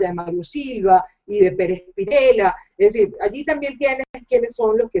la talla de Mario Silva y de Pérez Pirela. Es decir, allí también tienes quiénes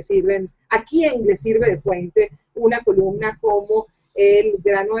son los que sirven, a quién le sirve de fuente una columna como el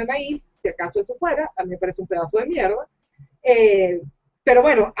grano de maíz, si acaso eso fuera, a mí me parece un pedazo de mierda, Pero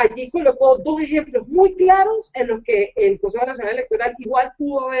bueno, allí colocó dos ejemplos muy claros en los que el Consejo Nacional Electoral igual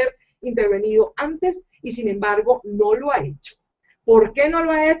pudo haber intervenido antes y sin embargo no lo ha hecho. ¿Por qué no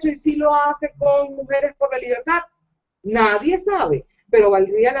lo ha hecho y sí lo hace con Mujeres por la Libertad? Nadie sabe, pero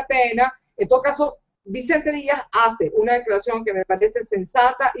valdría la pena. En todo caso, Vicente Díaz hace una declaración que me parece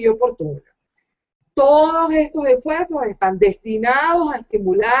sensata y oportuna. Todos estos esfuerzos están destinados a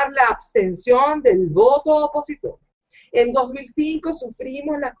estimular la abstención del voto opositor. En 2005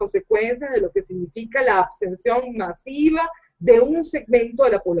 sufrimos las consecuencias de lo que significa la abstención masiva de un segmento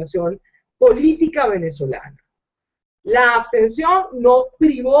de la población política venezolana. La abstención no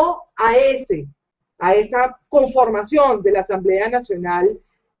privó a esa conformación de la Asamblea Nacional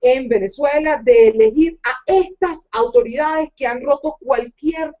en Venezuela de elegir a estas autoridades que han roto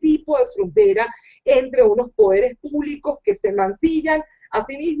cualquier tipo de frontera entre unos poderes públicos que se mancillan a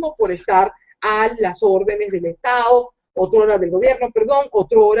sí mismos por estar a las órdenes del Estado, otrora del gobierno, perdón,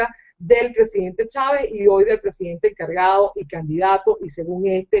 otrora del presidente Chávez y hoy del presidente encargado y candidato y según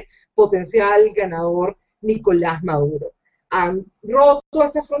este potencial ganador Nicolás Maduro. Han roto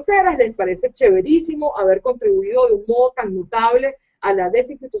esas fronteras, les parece chéverísimo haber contribuido de un modo tan notable a la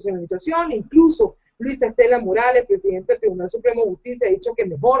desinstitucionalización, incluso Luisa Estela Morales, presidente del Tribunal Supremo de Justicia, ha dicho que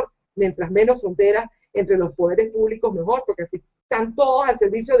mejor, mientras menos fronteras entre los poderes públicos, mejor, porque así están todos al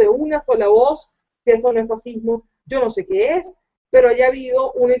servicio de una sola voz. Si eso no es fascismo, yo no sé qué es, pero haya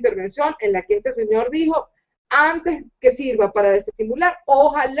habido una intervención en la que este señor dijo, antes que sirva para desestimular,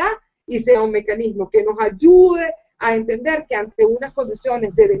 ojalá y sea un mecanismo que nos ayude a entender que ante unas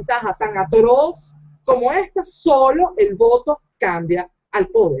condiciones de ventaja tan atroz como esta, solo el voto cambia al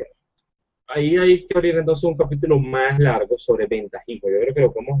poder. Ahí hay que abrir entonces un capítulo más largo sobre ventajismo. Yo creo que lo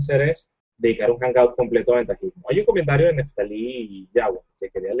que podemos hacer es dedicar un hangout completo a ventajismo. Hay un comentario de Neftalí Yagua que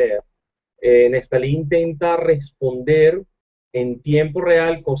quería leer. Neftalí intenta responder en tiempo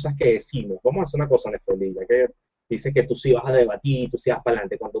real cosas que decimos. Vamos a hacer una cosa, Neftalí, ya que dice que tú sí vas a debatir, tú sí vas para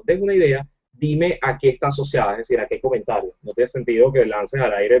adelante. Cuando tengas una idea, dime a qué está asociada, es decir, a qué comentario. No tiene sentido que lances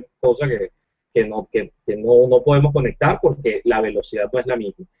al aire cosas que no podemos conectar porque la velocidad no es la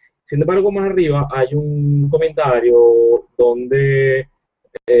misma. Sin embargo, más arriba hay un comentario donde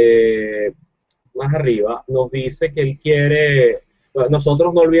más arriba nos dice que él quiere,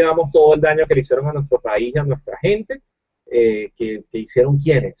 nosotros no olvidamos todo el daño que le hicieron a nuestro país y a nuestra gente, que hicieron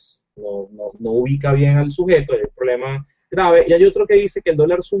quienes. No ubica bien al sujeto, hay un problema grave. Y hay otro que dice que el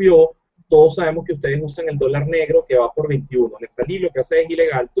dólar subió. Todos sabemos que ustedes usan el dólar negro que va por 21. Neftalí, lo que hace es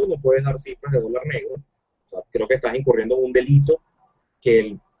ilegal. Tú no puedes dar cifras de dólar negro. O sea, creo que estás incurriendo en un delito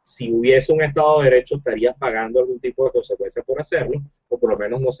que si hubiese un Estado de Derecho estarías pagando algún tipo de consecuencia por hacerlo, o por lo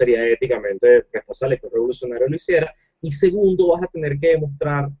menos no sería éticamente responsable que un revolucionario lo hiciera. Y segundo, vas a tener que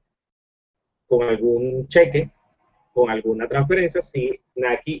demostrar con algún cheque, con alguna transferencia, si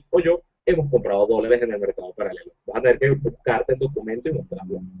Naki o yo hemos comprado dólares en el mercado paralelo. Vas a tener que buscarte el documento y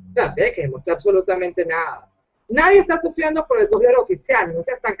mostrarlo. No, tienes que demostrar absolutamente nada. Nadie está sufriendo por el dólar oficial, no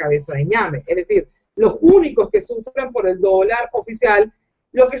seas tan cabeza de ñame. Es decir, los únicos que sufren por el dólar oficial,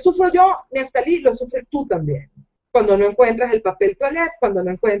 lo que sufro yo, Neftalí, lo sufres tú también. Cuando no encuentras el papel toalete, cuando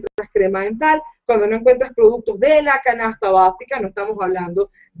no encuentras crema dental, cuando no encuentras productos de la canasta básica, no estamos hablando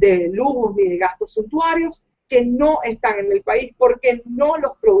de lujos ni de gastos suntuarios, que no están en el país porque no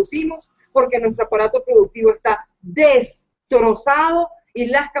los producimos, porque nuestro aparato productivo está destrozado y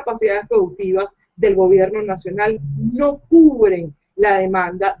las capacidades productivas del gobierno nacional no cubren la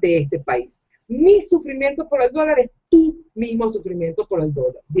demanda de este país. Mi sufrimiento por el dólar es tu mismo sufrimiento por el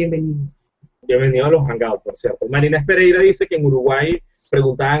dólar. Bienvenido. Bienvenido a los hangouts, por cierto. Marina Pereira dice que en Uruguay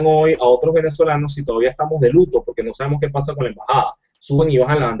preguntaban hoy a otros venezolanos si todavía estamos de luto, porque no sabemos qué pasa con la embajada. Suben y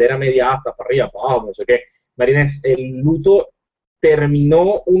bajan la bandera media hasta para arriba, para abajo, no sé qué. Marina, el luto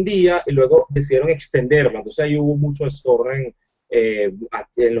terminó un día y luego decidieron extenderlo. Entonces ahí hubo mucho desorden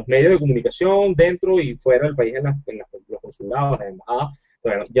en los medios de comunicación, dentro y fuera del país, en los consulados, en las embajadas.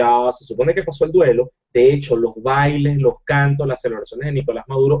 Bueno, ya se supone que pasó el duelo. De hecho, los bailes, los cantos, las celebraciones de Nicolás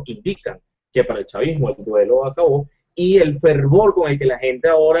Maduro indican que para el chavismo el duelo acabó, y el fervor con el que la gente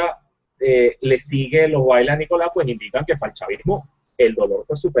ahora le sigue los bailes a Nicolás, pues indican que para el chavismo el dolor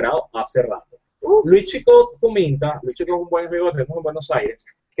fue superado hace rato. Luis Chicot comenta, Luis Chicot es un buen amigo que tenemos en Buenos Aires,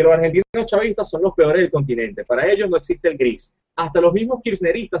 que los argentinos chavistas son los peores del continente. Para ellos no existe el gris. Hasta los mismos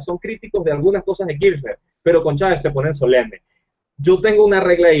kirchneristas son críticos de algunas cosas de Kirchner, pero con Chávez se ponen solemnes. Yo tengo una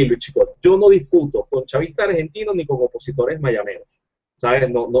regla ahí, Luis Chicot. Yo no discuto con chavistas argentinos ni con opositores mayameros. ¿Sabes?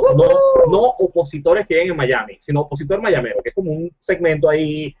 No opositores que viven en Miami, sino opositor mayamero, que es como un segmento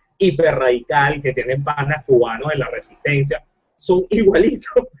ahí hiper radical que tienen panas cubanos en la resistencia. Son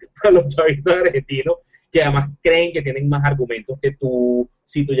igualitos a los chavistas argentinos que además creen que tienen más argumentos que tú.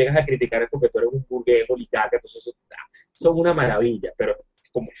 Si tú llegas a criticar es porque tú eres un burgués oligarca, entonces son una maravilla, pero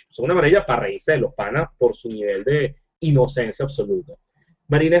son una maravilla para reírse de los panas por su nivel de inocencia absoluta.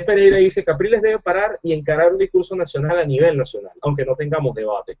 Marinés Pereira dice: Capriles debe parar y encarar un discurso nacional a nivel nacional, aunque no tengamos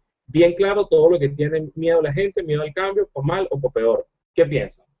debate. Bien claro todo lo que tiene miedo la gente, miedo al cambio, por mal o por peor. ¿Qué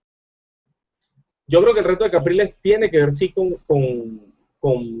piensan? Yo creo que el reto de Capriles tiene que ver sí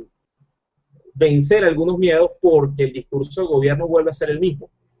con vencer algunos miedos, porque el discurso del gobierno vuelve a ser el mismo.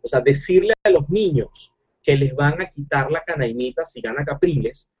 O sea, decirle a los niños que les van a quitar la canaimita si gana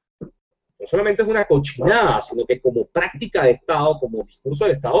Capriles, no solamente es una cochinada, sino que como práctica de Estado, como discurso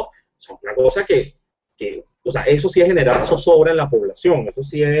de Estado, o sea, una cosa o sea, eso sí es generar zozobra en la población, eso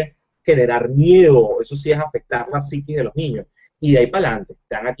sí es generar miedo, eso sí es afectar la psiquis de los niños. Y de ahí para adelante,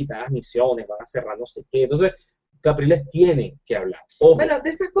 te van a quitar las misiones, van a cerrar no sé qué. Entonces, Capriles tiene que hablar. Ojo. Bueno, de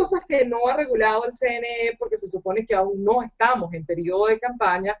esas cosas que no ha regulado el CNE, porque se supone que aún no estamos en periodo de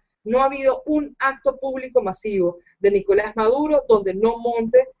campaña, no ha habido un acto público masivo de Nicolás Maduro donde no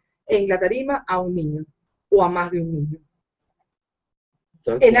monte en la tarima a un niño o a más de un niño.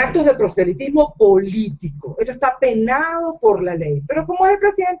 Entonces, en actos de proselitismo político. Eso está penado por la ley. Pero como es el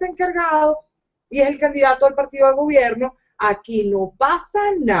presidente encargado y es el candidato al partido de gobierno, aquí no pasa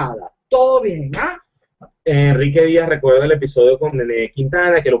nada. Todo bien, ¿ah? Enrique Díaz recuerda el episodio con Nene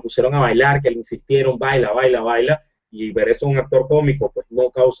Quintana, que lo pusieron a bailar, que le insistieron, baila, baila, baila, y ver eso en un actor cómico, pues no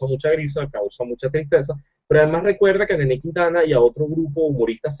causa mucha risa, causa mucha tristeza, pero además recuerda que a Nene Quintana y a otro grupo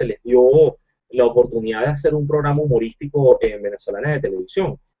humorista se les dio la oportunidad de hacer un programa humorístico en venezolana de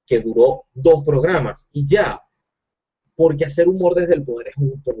televisión, que duró 2 programas, y ya, porque hacer humor desde el poder es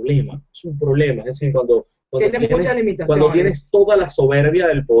un problema, es decir, cuando tienes toda la soberbia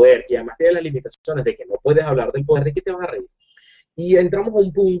del poder y además tienes las limitaciones de que no puedes hablar del poder, ¿de qué te vas a reír? Y entramos a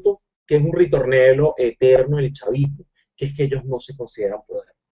un punto que es un ritornelo eterno del chavismo, que es que ellos no se consideran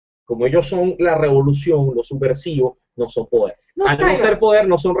poder. Como ellos son la revolución, los subversivos, no son poder. Al no ser poder,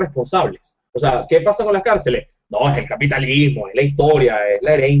 no son responsables. O sea, ¿qué pasa con las cárceles? No, es el capitalismo, es la historia, es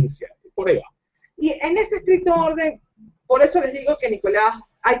la herencia, por ahí va. Y en ese estricto orden, por eso les digo que Nicolás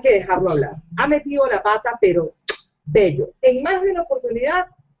hay que dejarlo hablar. Ha metido la pata, pero bello. En más de una oportunidad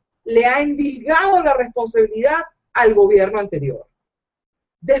le ha endilgado la responsabilidad al gobierno anterior.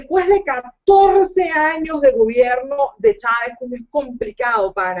 Después de 14 años de gobierno de Chávez, como es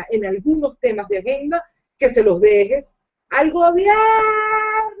complicado, pana, en algunos temas de agenda, que se los dejes al gobierno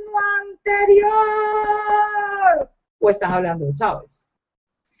anterior. ¿O estás hablando de Chávez?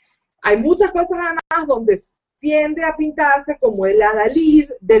 Hay muchas cosas además donde tiende a pintarse como el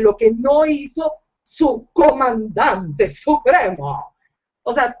adalid de lo que no hizo su comandante supremo.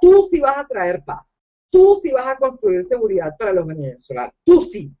 O sea, tú sí vas a traer paz, tú sí vas a construir seguridad para los venezolanos, tú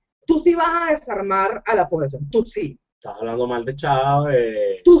sí vas a desarmar a la población, tú sí. Estás hablando mal de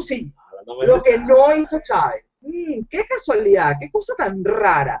Chávez. Tú sí, lo que no hizo Chávez. Qué casualidad, qué cosa tan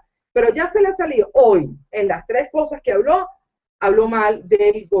rara. Pero ya se le ha salido hoy, en las 3 cosas que habló mal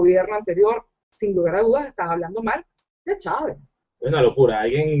del gobierno anterior. Sin lugar a dudas, estás hablando mal de Chávez. Es una locura.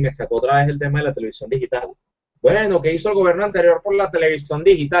 Alguien me sacó otra vez el tema de la televisión digital. Bueno, ¿qué hizo el gobierno anterior por la televisión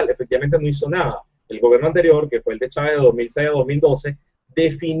digital? Efectivamente no hizo nada. El gobierno anterior, que fue el de Chávez de 2006 a 2012,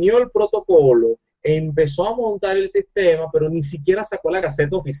 definió el protocolo, empezó a montar el sistema, pero ni siquiera sacó la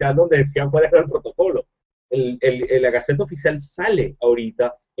Gaceta Oficial donde decía cuál era el protocolo. La Gaceta Oficial sale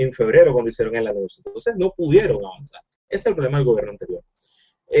ahorita en febrero cuando hicieron el anuncio. Entonces no pudieron avanzar. Ese es el problema del gobierno anterior.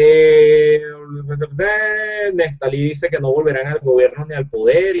 Neftalí dice que no volverán al gobierno ni al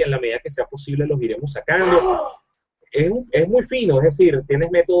poder y en la medida que sea posible los iremos sacando. Es muy fino, es decir, tienes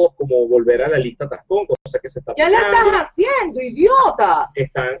métodos como volver a la lista Tascón, cosa que se está ¡ya la estás haciendo, idiota!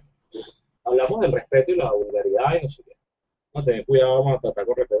 Hablamos del respeto y la vulgaridad y no sé qué. Vamos a tener cuidado, vamos a tratar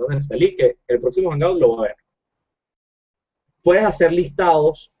con respeto a Neftalí, que el próximo hangout lo va a ver. Puedes hacer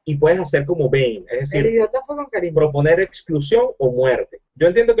listados y puedes hacer como ven, es decir, el idiota fue con cariño. Proponer exclusión o muerte. Yo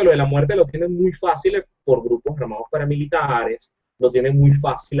entiendo que lo de la muerte lo tienen muy fácil por grupos armados paramilitares, lo tienen muy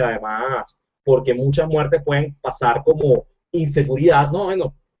fácil además, porque muchas muertes pueden pasar como inseguridad, no,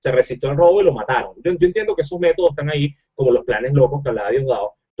 bueno, se resistió al robo y lo mataron. Yo entiendo que esos métodos están ahí, como los planes locos que hablaba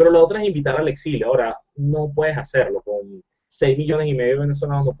Diosdado, pero la otra es invitar al exilio. Ahora, no puedes hacerlo, con 6,5 millones de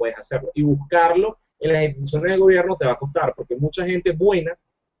venezolanos no puedes hacerlo, y buscarlo en las instituciones de gobierno te va a costar, porque mucha gente buena,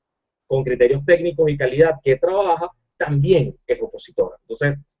 con criterios técnicos y calidad que trabaja, también es opositora.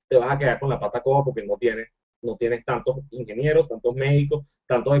 Entonces te vas a quedar con la pata coja porque no tienes tantos ingenieros, tantos médicos,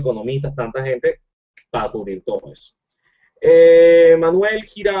 tantos economistas, tanta gente para cubrir todo eso. Manuel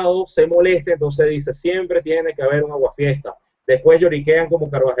Girado se molesta, entonces dice, siempre tiene que haber un aguafiesta. Después lloriquean como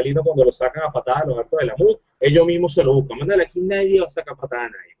Carvajalito cuando lo sacan a patadas a los arcos de la MUD. Ellos mismos se lo buscan. Mándale, aquí nadie va a sacar patadas a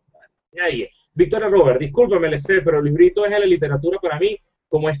nadie. Nadie. Victoria Robert, discúlpame, le sé, pero el librito es de la literatura para mí,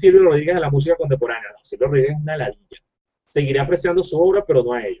 como es Silvio Rodríguez de la música contemporánea. No, Silvio Rodríguez es una ladilla. Seguiré apreciando su obra, pero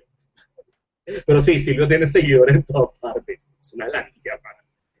no a ellos. Pero sí, Silvio tiene seguidores en todas partes. Es una ladilla, para.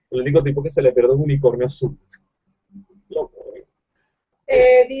 El único tipo que se le pierde es un unicornio azul. Loco,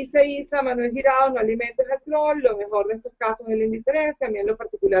 Dice Isa, Manuel Girado, no alimentes al troll, lo mejor de estos casos es la indiferencia, a mí en lo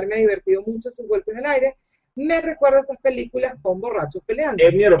particular me ha divertido mucho sus golpes en el aire, me recuerda a esas películas con borrachos peleando.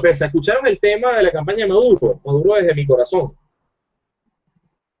 Edmi Oropesa, ¿escucharon el tema de la campaña de Maduro? Maduro desde mi corazón.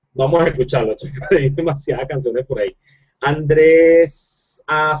 Vamos a escucharlo, chicos, hay demasiadas canciones por ahí. Andrés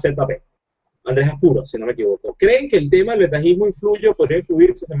AZP, Andrés Apuro, si no me equivoco. ¿Creen que el tema del ventajismo influye o podría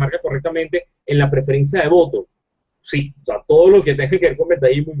influir si se marca correctamente en la preferencia de voto? Sí, o sea, todo lo que tenga que ver con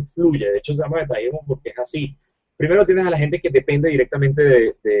ventajismo influye. De hecho, se llama ventajismo porque es así. Primero tienes a la gente que depende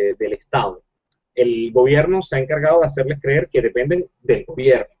directamente del Estado. El gobierno se ha encargado de hacerles creer que dependen del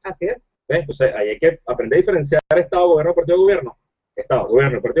gobierno. Así es. Entonces, ahí hay que aprender a diferenciar Estado, gobierno, partido, gobierno. Estado,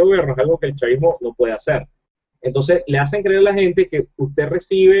 gobierno, partido, gobierno es algo que el chavismo no puede hacer. Entonces, le hacen creer a la gente que usted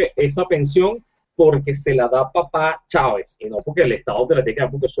recibe esa pensión porque se la da papá Chávez y no porque el Estado te la tiene que dar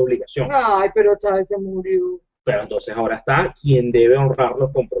porque es su obligación. Ay, pero Chávez se murió. Pero entonces ahora está quien debe honrar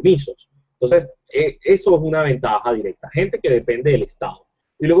los compromisos. Entonces, eso es una ventaja directa. Gente que depende del Estado.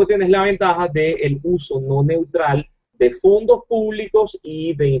 Y luego tienes la ventaja del uso no neutral de fondos públicos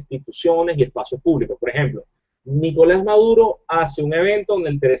y de instituciones y espacios públicos. Por ejemplo, Nicolás Maduro hace un evento en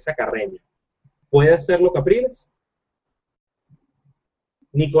el Teresa Carreño. ¿Puede hacerlo Capriles?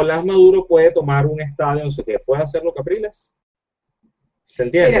 Nicolás Maduro puede tomar un estadio, no sé qué. ¿Puede hacerlo Capriles? ¿Se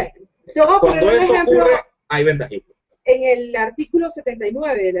entiende? Mira, yo voy a poner Cuando un eso ejemplo. ocurre, hay ventajismo. En el artículo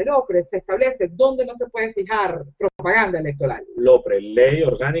 79 de la LOPRE se establece dónde no se puede fijar propaganda electoral. LOPRE, Ley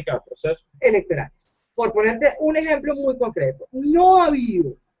Orgánica de Procesos Electorales. Por ponerte un ejemplo muy concreto, no ha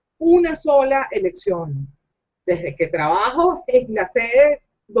habido una sola elección desde que trabajo en la sede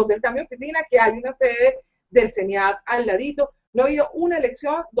donde está mi oficina, que hay una sede del CENIAT al ladito, no ha habido una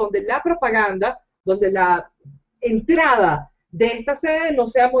elección donde la propaganda, donde la entrada de esta sede no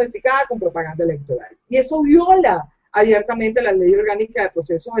sea modificada con propaganda electoral. Y eso viola abiertamente la Ley Orgánica de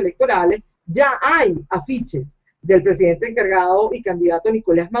Procesos Electorales. Ya hay afiches del presidente encargado y candidato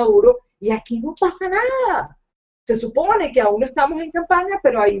Nicolás Maduro, y aquí no pasa nada. Se supone que aún no estamos en campaña,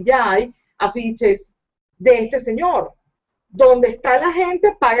 pero ahí ya hay afiches de este señor, donde está la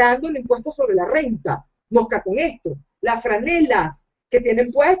gente pagando el impuesto sobre la renta. Mosca con esto. Las franelas que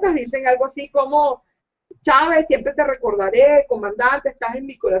tienen puestas dicen algo así como: Chávez, siempre te recordaré, comandante, estás en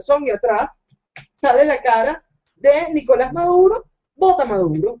mi corazón, y atrás sale la cara de Nicolás Maduro, vota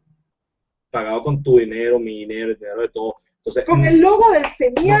Maduro. pagado con tu dinero, mi dinero, el dinero de todos. Entonces, con el logo del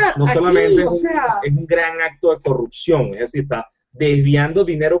CENIAT. No solamente aquí, es un gran acto de corrupción, es decir, está desviando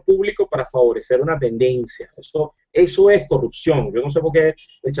dinero público para favorecer una tendencia. Eso es corrupción. Yo no sé por qué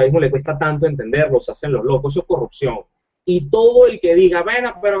el chavismo le cuesta tanto entenderlo, se hacen los locos, eso es corrupción. Y todo el que diga,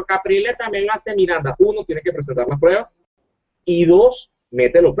 bueno, pero Capriles también lo hace Miranda, uno, tiene que presentar las pruebas, y dos,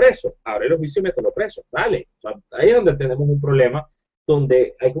 mételo preso, abre los juicios y mételo preso, dale. O sea, ahí es donde tenemos un problema,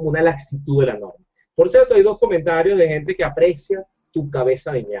 donde hay como una laxitud de la norma. Por cierto, hay dos comentarios de gente que aprecia tu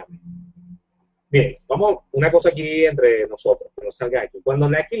cabeza de ñame. Bien, vamos, una cosa aquí entre nosotros, que no salga aquí. Cuando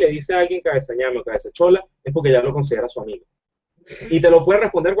Naki le dice a alguien cabeza ñame o cabeza chola, es porque ya lo considera su amigo. Y te lo puede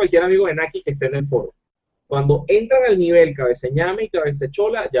responder cualquier amigo de Naki que esté en el foro. Cuando entran al nivel cabeza ñame y cabeza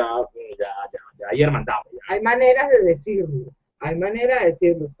chola, ya hay hermandad. Ya. Hay maneras de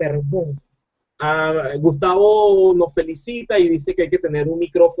decirlo, perdón. Gustavo nos felicita y dice que hay que tener un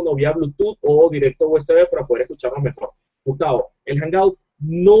micrófono vía Bluetooth o directo USB para poder escucharnos mejor. Gustavo, el Hangout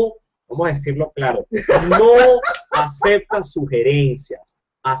no, vamos a decirlo claro, no acepta sugerencias,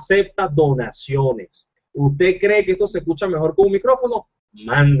 acepta donaciones. ¿Usted cree que esto se escucha mejor con un micrófono?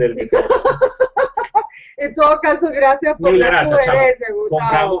 Mande el micrófono. En todo caso, gracias por la sugerencia,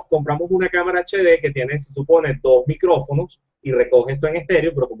 Gustavo. Compramos una cámara HD que tiene, se supone, 2 micrófonos y recoge esto en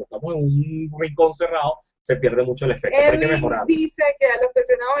estéreo, pero como estamos en un rincón cerrado, se pierde mucho el efecto. Hay que mejorar. Dice que a los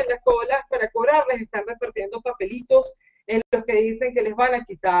pensionados en las colas para cobrarles están repartiendo papelitos en los que dicen que les van a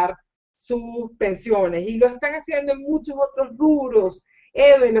quitar sus pensiones, y lo están haciendo en muchos otros rubros.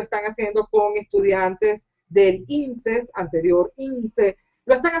 Lo están haciendo con estudiantes del INSES, anterior INSE,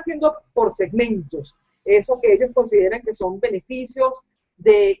 lo están haciendo por segmentos. Eso que ellos consideran que son beneficios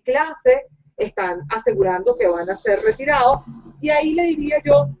de clase, están asegurando que van a ser retirados, y ahí le diría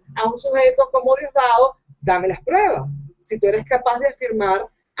yo a un sujeto como Diosdado, dame las pruebas. Si tú eres capaz de afirmar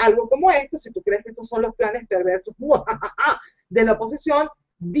algo como esto, si tú crees que estos son los planes perversos de la oposición,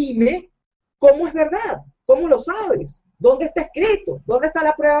 dime cómo es verdad, cómo lo sabes, dónde está escrito, dónde está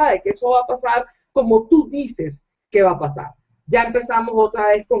la prueba de que eso va a pasar como tú dices que va a pasar. Ya empezamos otra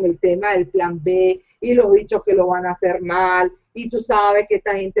vez con el tema del plan B y los bichos que lo van a hacer mal, y tú sabes que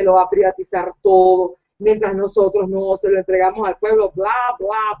esta gente lo va a privatizar todo, mientras nosotros no se lo entregamos al pueblo, bla,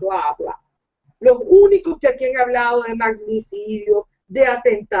 bla, bla, bla. Los únicos que aquí han hablado de magnicidio, de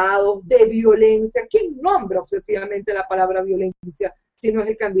atentados, de violencia, ¿quién nombra obsesivamente la palabra violencia si no es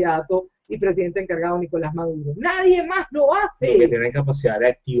el candidato y presidente encargado Nicolás Maduro? Nadie más lo hace. Lo que tienen capacidad de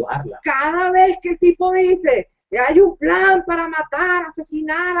activarla. Cada vez que el tipo dice que hay un plan para matar,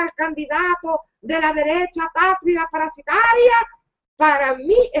 asesinar al candidato de la derecha patria parasitaria, para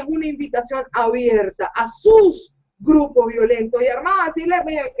mí es una invitación abierta a sus grupos violentos y armados a decirle,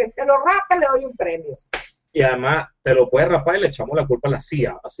 mira, que se lo rapa le doy un premio. Y además te lo puedes rapar y le echamos la culpa a la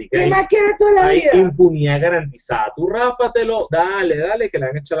CIA. Así que ¿Qué más quieres tú en la hay vida? impunidad garantizada. Tú rápatelo, dale, que le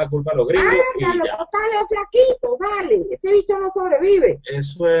han echado la culpa a los gringos y ya. Dale, flaquito, dale. Ese bicho no sobrevive.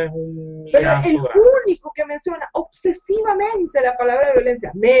 Eso es un Pero el grande. único que menciona obsesivamente la palabra de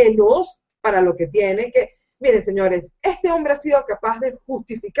violencia, menos para lo que tiene que... Miren, señores, este hombre ha sido capaz de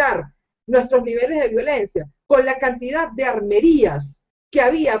justificar nuestros niveles de violencia con la cantidad de armerías que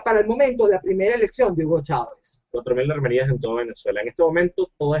había para el momento de la primera elección de Hugo Chávez. 4.000 armerías en toda Venezuela. En este momento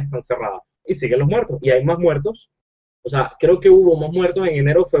todas están cerradas. Y siguen los muertos. Y hay más muertos. O sea, creo que hubo más muertos en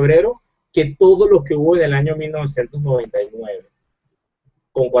enero o febrero que todos los que hubo en el año 1999.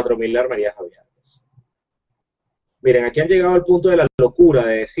 Con 4.000 armerías abiertas. Miren, aquí han llegado al punto de la locura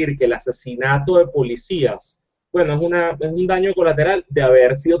de decir que el asesinato de policías, bueno, es un daño colateral de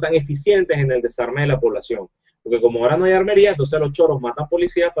haber sido tan eficientes en el desarme de la población. Porque como ahora no hay armería, entonces los choros matan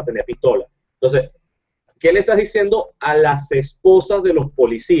policías para tener pistolas. Entonces, ¿qué le estás diciendo a las esposas de los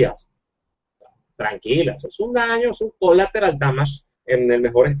policías? Tranquilas, es un daño, es un collateral damage, en el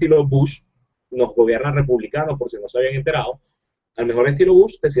mejor estilo Bush. Nos gobiernan republicanos, por si no se habían enterado. Al mejor estilo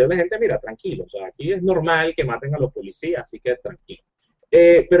Bush, decirle a la gente, mira, tranquilo, o sea, aquí es normal que maten a los policías, así que tranquilo.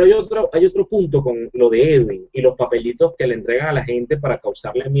 Pero hay otro punto con lo de Edwin y los papelitos que le entregan a la gente para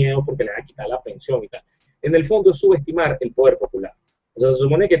causarle miedo porque le van a quitar la pensión y tal. En el fondo es subestimar el poder popular. O sea, se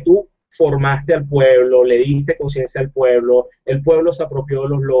supone que tú formaste al pueblo, le diste conciencia al pueblo, el pueblo se apropió de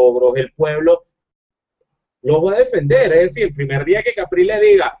los logros, el pueblo los va a defender. Es decir, el primer día que Capri le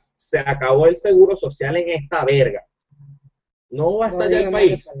diga, se acabó el seguro social en esta verga, no va a estallar el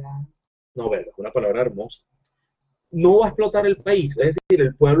país. No, verga, es una palabra hermosa. No va a explotar el país, es decir,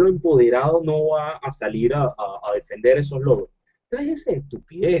 el pueblo empoderado no va a salir a defender esos logros. Entonces, esa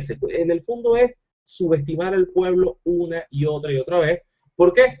estupidez, en el fondo es subestimar al pueblo una y otra vez.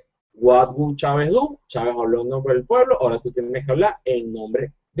 ¿Por qué? What would Chávez do? Chávez habló en nombre del pueblo, ahora tú tienes que hablar en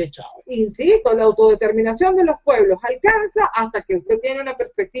nombre de Chávez. Insisto, la autodeterminación de los pueblos alcanza hasta que usted tiene una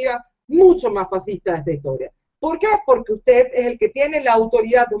perspectiva mucho más fascista de esta historia. ¿Por qué? Porque usted es el que tiene la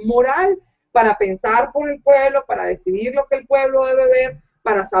autoridad moral para pensar por el pueblo, para decidir lo que el pueblo debe ver,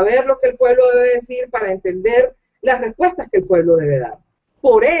 para saber lo que el pueblo debe decir, para entender las respuestas que el pueblo debe dar.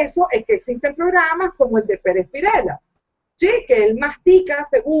 Por eso es que existen programas como el de Pérez Pirela, ¿sí? Que él mastica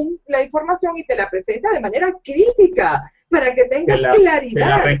según la información y te la presenta de manera crítica, para que tengas claridad. Que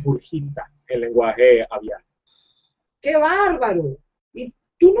la regurgita el lenguaje aviar. ¡Qué bárbaro! ¿Y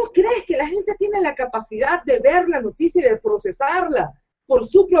tú no crees que la gente tiene la capacidad de ver la noticia y de procesarla por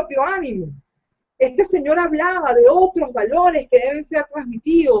su propio ánimo? Este señor hablaba de otros valores que deben ser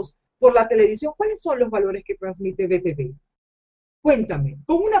transmitidos por la televisión. ¿Cuáles son los valores que transmite BTV? Cuéntame,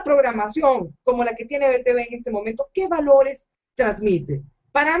 con una programación como la que tiene BTV en este momento, ¿qué valores transmite?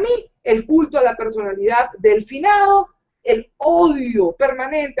 Para mí, el culto a la personalidad del finado, el odio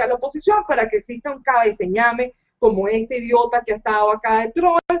permanente a la oposición para que exista un cabeceñame como este idiota que ha estado acá de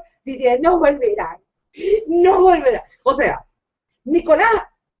troll, diciendo, no volverán, no volverán. O sea, Nicolás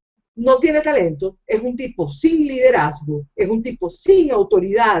no tiene talento, es un tipo sin liderazgo, es un tipo sin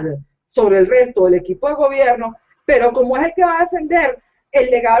autoridad sobre el resto del equipo de gobierno, pero como es el que va a defender el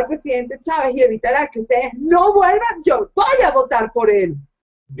legado del presidente Chávez y evitará que ustedes no vuelvan, yo voy a votar por él.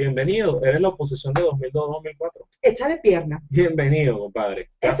 Bienvenido, eres la oposición de 2002-2004. Échale pierna. Bienvenido, compadre.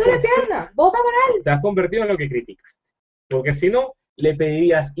 Échale pierna, vota por él. Te has convertido en lo que criticas. Porque si no, le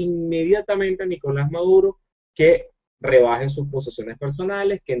pedirías inmediatamente a Nicolás Maduro que rebaje sus posesiones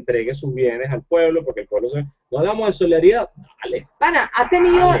personales, que entregue sus bienes al pueblo, porque el pueblo se... No hablamos de solidaridad, dale. Pana, ha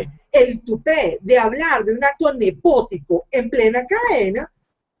tenido el tupé de hablar de un acto nepótico en plena cadena.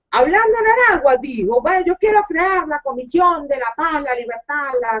 Hablando en Aragua, dijo, bueno, yo quiero crear la Comisión de la Paz, la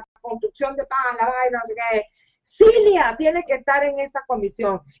Libertad, la Construcción de Paz, la vaina, no sé qué, Cilia tiene que estar en esa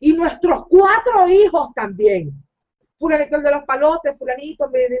comisión y nuestros 4 hijos también. Fulanito el de los palotes, fulanito,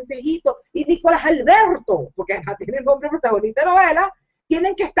 Merencejito y Nicolás Alberto, porque tiene el nombre protagonista de novela,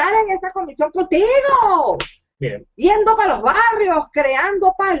 tienen que estar en esa comisión contigo. Bien. Yendo para los barrios,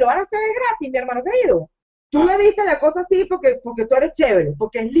 creando paz, lo van a hacer gratis, mi hermano querido. Tú le diste la cosa así porque tú eres chévere,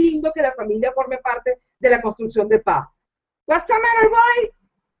 porque es lindo que la familia forme parte de la construcción de paz. What's the matter, boy?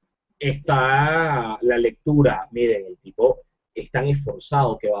 Está la lectura, miren, el tipo es tan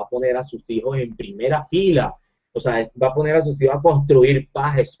esforzado que va a poner a sus hijos en primera fila, o sea, va a poner a sus hijos a construir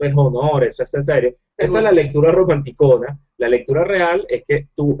paz, eso es honor, eso es en serio. Esa es la lectura romanticona. La lectura real es que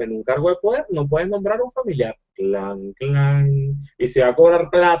tú, en un cargo de poder, no puedes nombrar a un familiar. Clan, clan. Y si va a cobrar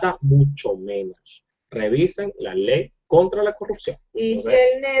plata, mucho menos. Revisen la ley contra la corrupción. Y si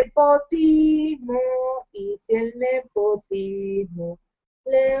el nepotismo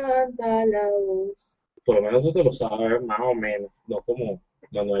levanta la voz. Por lo menos tú te lo sabes, más o menos, no como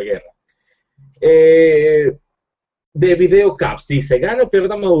Manuel Guerra. De Videocaps dice, gana o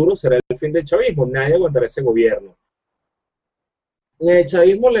pierda Maduro, será el fin del chavismo, nadie aguantará ese gobierno. El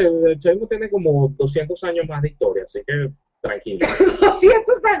chavismo tiene como 200 años más de historia, así que tranquilo.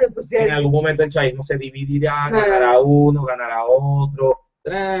 200 años, pues sí. En algún momento el chavismo se dividirá, ganará uno, ganará otro,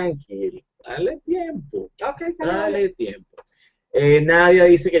 tranquilo, dale tiempo, dale tiempo. Nadia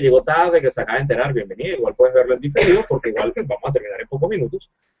dice que llegó tarde, que se acaba de enterar, bienvenido, igual puedes verlo en diferido, porque igual vamos a terminar en pocos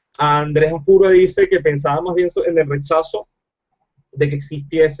minutos. Andrés Apuro dice que pensaba más bien en el rechazo de que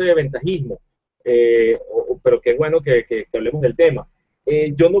existiese ventajismo, pero qué bueno que hablemos del tema.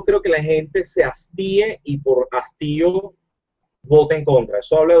 Yo no creo que la gente se hastíe y por hastío vote en contra.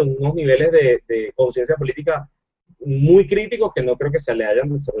 Eso habla de unos niveles de conciencia política muy críticos que no creo que se le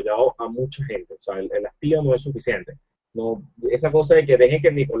hayan desarrollado a mucha gente. O sea, el hastío no es suficiente. No, esa cosa de que dejen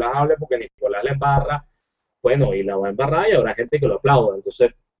que Nicolás hable porque Nicolás la embarra, bueno, y la va a embarrar y habrá gente que lo aplauda.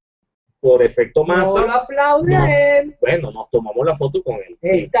 Entonces, por efecto masa. No lo aplaude a él. Bueno, nos tomamos la foto con él.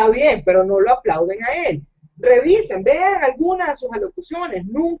 Está bien, pero no lo aplauden a él. Revisen, vean algunas de sus alocuciones.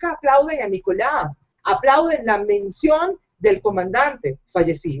 Nunca aplauden a Nicolás. Aplauden la mención del comandante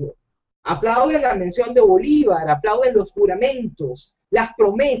fallecido. Aplauden la mención de Bolívar. Aplauden los juramentos, las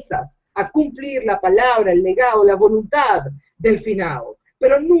promesas a cumplir la palabra, el legado, la voluntad del finado.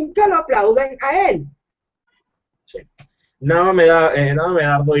 Pero nunca lo aplauden a él. Sí. Nada me da,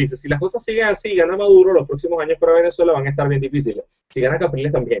 dice, si las cosas siguen así, gana Maduro, los próximos años para Venezuela van a estar bien difíciles. Si gana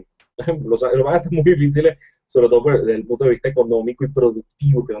Capriles también, los van a estar muy difíciles, sobre todo desde el punto de vista económico y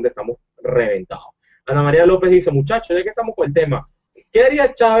productivo, que es donde estamos reventados. Ana María López dice, muchachos, ya que estamos con el tema, ¿qué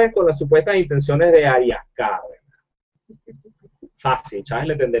haría Chávez con las supuestas intenciones de Arias Cárdenas? Fácil, Chávez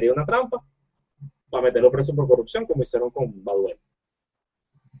le tendería una trampa para meterlo preso por corrupción, como hicieron con Baduel,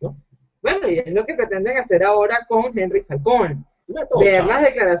 ¿no? Bueno, y es lo que pretenden hacer ahora con Henry Falcón. Ver las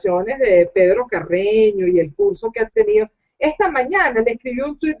declaraciones de Pedro Carreño y el curso que ha tenido. Esta mañana le escribió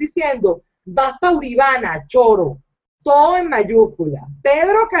un tuit diciendo, vas pa' Uribana, choro, todo en mayúscula.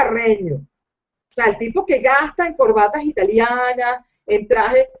 Pedro Carreño, o sea, el tipo que gasta en corbatas italianas, en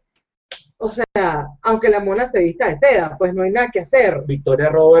traje, o sea, aunque la mona se vista de seda, pues no hay nada que hacer. Victoria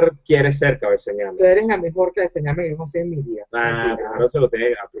Robert quiere ser cabeceñame. Tú eres la mejor cabeceñame que conocí en mi vida.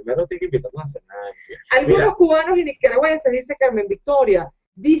 Primero tiene que invitarnos a cenar. Algunos cubanos y nicaragüenses, dice Carmen Victoria,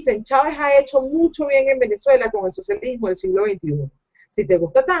 dicen, Chávez ha hecho mucho bien en Venezuela con el socialismo del siglo XXI. Si te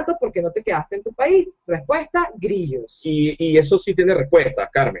gusta tanto, ¿por qué no te quedaste en tu país? Respuesta, grillos. Y eso sí tiene respuesta,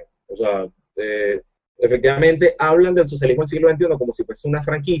 Carmen. O sea, efectivamente hablan del socialismo del siglo XXI como si fuese una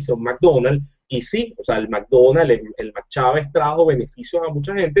franquicia, un McDonald's, y sí, o sea, el McDonald's, el McChávez trajo beneficios a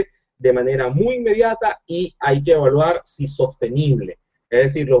mucha gente de manera muy inmediata y hay que evaluar si sostenible.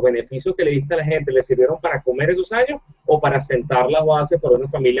 Es decir, los beneficios que le diste a la gente le sirvieron para comer esos años o para sentar las bases para una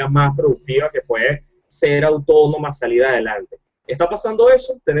familia más productiva que puede ser autónoma, salir adelante. ¿Está pasando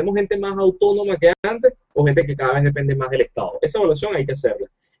eso? ¿Tenemos gente más autónoma que antes o gente que cada vez depende más del Estado? Esa evaluación hay que hacerla.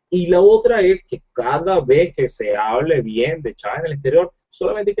 Y la otra es que cada vez que se hable bien de Chávez en el exterior,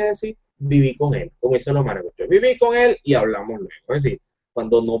 solamente hay que decir, viví con él, como dice los maracuchos. Viví con él y hablamos luego. Es decir,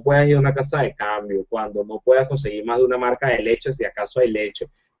 cuando no puedas ir a una casa de cambio, cuando no puedas conseguir más de una marca de leche, si acaso hay leche,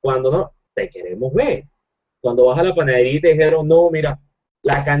 cuando no, te queremos ver. Cuando vas a la panadería y te dijeron, no, mira,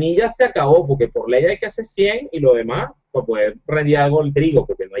 la canilla se acabó porque por ley hay que hacer 100 y lo demás, para poder rendir algo el trigo,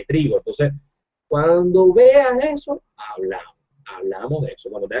 porque no hay trigo. Entonces, cuando veas eso, hablamos de eso.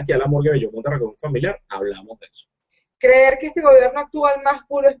 Cuando tengas que ir a la morgue de Bellomonte con un familiar, hablamos de eso. Creer que este gobierno actúa al más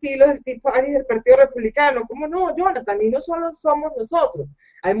puro estilo del tipo Arias del Partido Republicano. ¿Cómo no, Jonathan? Y no solo somos nosotros.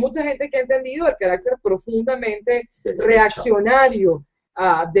 Hay mucha gente que ha entendido el carácter profundamente reaccionario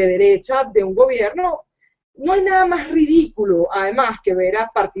de derecha de un gobierno no hay nada más ridículo, además, que ver a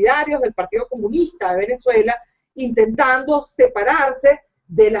partidarios del Partido Comunista de Venezuela intentando separarse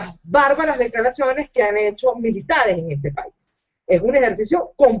de las bárbaras declaraciones que han hecho militares en este país. Es un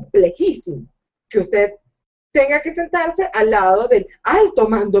ejercicio complejísimo que usted tenga que sentarse al lado del alto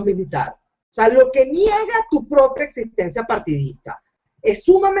mando militar. O sea, lo que niega tu propia existencia partidista. Es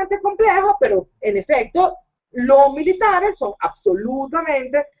sumamente complejo, pero en efecto, los militares son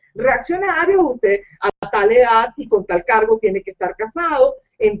absolutamente reaccionarios. Usted a tal edad y con tal cargo tiene que estar casado.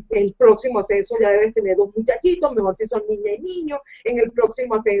 En el próximo ascenso ya debes tener 2 muchachitos, mejor si son niña y niño. En el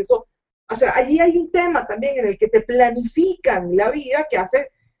próximo ascenso, o sea, allí hay un tema también en el que te planifican la vida que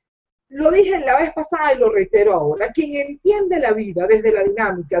hace. Lo dije la vez pasada y lo reitero ahora. Quien entiende la vida desde la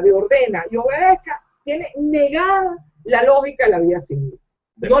dinámica de ordena y obedezca, tiene negada la lógica de la vida civil.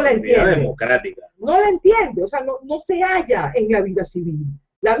 No la entiende. Democrática. No la entiende, o sea, no se halla en la vida civil.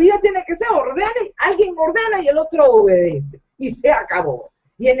 La vida tiene que ser ordena, alguien ordena y el otro obedece. Y se acabó.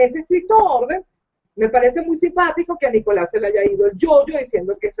 Y en ese estricto orden, me parece muy simpático que a Nicolás se le haya ido el yoyo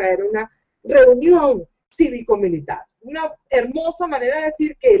diciendo que esa era una reunión cívico-militar. Una hermosa manera de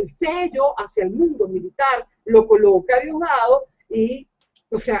decir que el sello hacia el mundo militar lo coloca Diosdado y,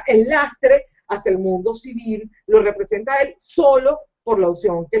 o sea, el lastre hacia el mundo civil lo representa él solo por la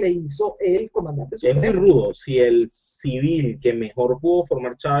opción que le hizo el comandante supremo. Es muy rudo. Si el civil que mejor pudo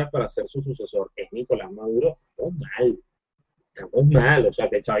formar Chávez para ser su sucesor es Nicolás Maduro, estamos mal. O sea,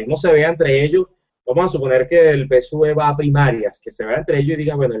 que el chavismo se vea entre ellos. Vamos a suponer que el PSUV va a primarias, que se vea entre ellos y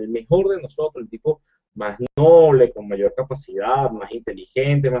diga, bueno, el mejor de nosotros, el tipo más noble, con mayor capacidad, más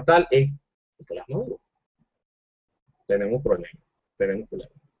inteligente, más tal, es Nicolás Maduro. Tenemos problemas.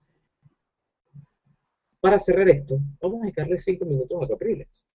 Para cerrar esto, vamos a dedicarle 5 minutos a Capriles.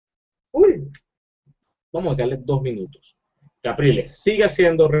 Vamos a dedicarle 2 minutos. Capriles sigue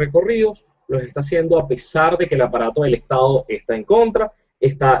haciendo recorridos, los está haciendo a pesar de que el aparato del Estado está en contra,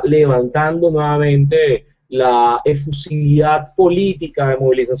 está levantando nuevamente la efusividad política de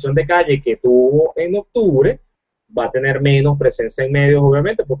movilización de calle que tuvo en octubre. Va a tener menos presencia en medios,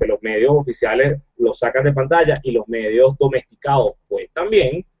 obviamente, porque los medios oficiales los sacan de pantalla y los medios domesticados, pues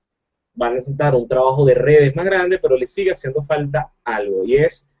también van a necesitar un trabajo de redes más grande, pero le sigue haciendo falta algo, y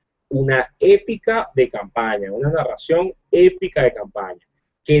es una épica de campaña, una narración épica de campaña,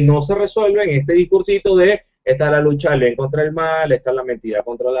 que no se resuelve en este discursito de esta es la lucha del bien contra el mal, esta es la mentira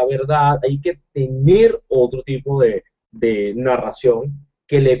contra la verdad. Hay que tener otro tipo de narración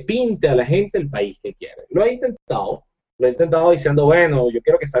que le pinte a la gente el país que quiere. Lo he intentado diciendo, bueno, yo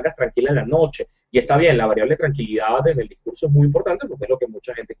quiero que salgas tranquila en la noche, y está bien, la variable tranquilidad en el discurso es muy importante porque es lo que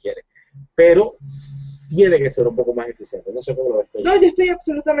mucha gente quiere, pero tiene que ser un poco más eficiente. No sé cómo lo ves. No, yo estoy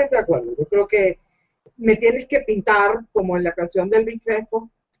absolutamente de acuerdo. Yo creo que me tienes que pintar, como en la canción del Elvis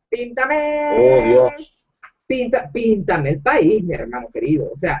Crespo, píntame. Oh, Dios. Píntame el país, mi hermano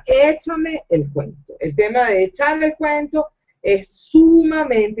querido. O sea, échame el cuento. El tema de echarle el cuento es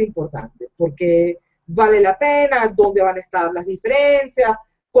sumamente importante, porque vale la pena, dónde van a estar las diferencias,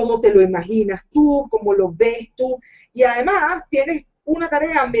 cómo te lo imaginas tú, cómo lo ves tú, y además tienes una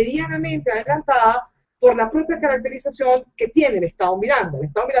tarea medianamente adelantada por la propia caracterización que tiene el Estado Miranda. El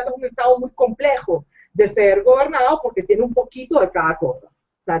Estado Miranda es un Estado muy complejo de ser gobernado porque tiene un poquito de cada cosa.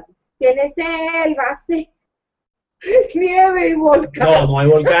 O sea, tiene selva, nieve y volcanes. No hay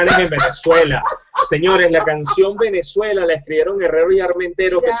volcanes en Venezuela. Señores, la canción Venezuela la escribieron Herrero y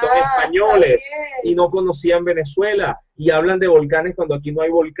Armentero, que son españoles y no conocían Venezuela, y hablan de volcanes cuando aquí no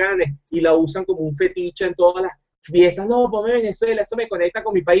hay volcanes, y la usan como un fetiche en todas las fiestas. No, ponme Venezuela, eso me conecta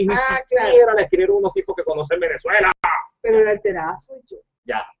con mi país. Ni siquiera la escribieron unos tipos que conocen Venezuela. Pero la alterada soy yo.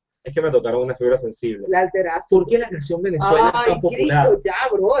 Ya, es que me tocaron una fibra sensible. La alterada. ¿Por qué la canción Venezuela es tan popular? Cristo, ya,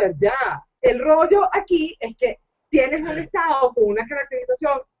 brother, ya. El rollo aquí es que tienes un Estado con una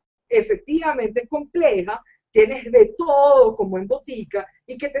caracterización efectivamente compleja, tienes de todo como en botica,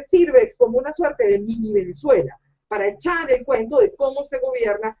 y que te sirve como una suerte de mini Venezuela, para echar el cuento de cómo se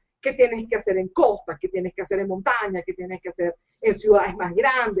gobierna, qué tienes que hacer en costa, qué tienes que hacer en montaña, qué tienes que hacer en ciudades más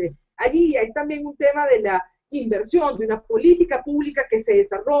grandes. Allí hay también un tema de la inversión, de una política pública que se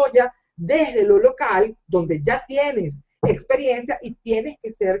desarrolla desde lo local, donde ya tienes experiencia y tienes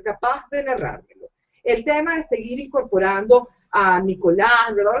que ser capaz de narrármelo. El tema de seguir incorporando a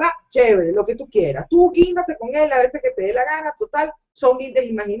Nicolás, bla, bla, bla, chévere, lo que tú quieras. Tú guíndate con él a veces que te dé la gana, total, son guindes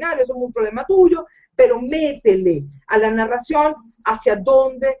imaginarios, son un problema tuyo, pero métele a la narración hacia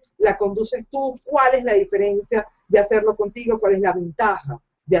dónde la conduces tú, cuál es la diferencia de hacerlo contigo, cuál es la ventaja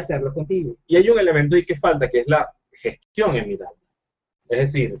de hacerlo contigo. Y hay un elemento ahí que falta, que es la gestión en Miranda.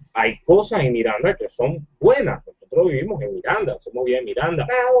 Es decir, hay cosas en Miranda que son buenas. Nosotros vivimos en Miranda, hacemos bien en Miranda,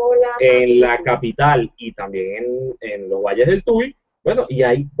 en la capital y también en los valles del Tuy. Bueno, y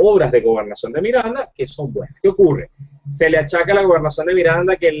hay obras de gobernación de Miranda que son buenas. ¿Qué ocurre? Se le achaca a la gobernación de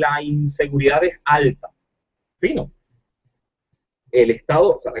Miranda que la inseguridad es alta. Fino. El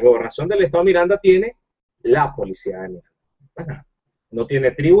Estado, o sea, la gobernación del Estado de Miranda tiene la policía de Miranda. Ajá. No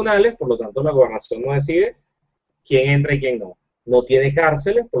tiene tribunales, por lo tanto la gobernación no decide quién entra y quién no. No tiene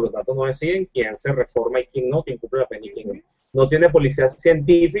cárceles, por lo tanto no deciden quién se reforma y quién no, quién cumple la pena y quién no. No tiene policía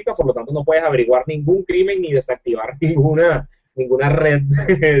científica, por lo tanto no puedes averiguar ningún crimen ni desactivar ninguna red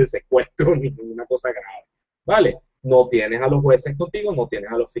de secuestro, ninguna cosa grave. ¿Vale? No tienes a los jueces contigo, no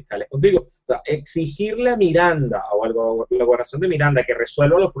tienes a los fiscales contigo. O sea, exigirle a Miranda o a la gobernación de Miranda que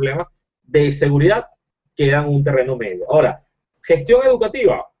resuelva los problemas de seguridad queda en un terreno medio. Ahora, gestión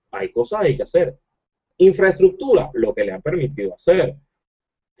educativa, hay cosas que hay que hacer. Infraestructura, lo que le han permitido hacer.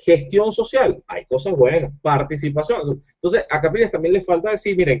 Gestión social, hay cosas buenas. Participación. Entonces, a Capriles también le falta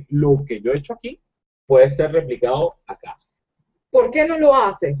decir, miren, lo que yo he hecho aquí puede ser replicado acá. ¿Por qué no lo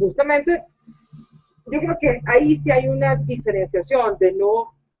hace? Justamente, yo creo que ahí sí hay una diferenciación de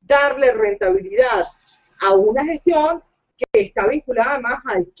no darle rentabilidad a una gestión que está vinculada más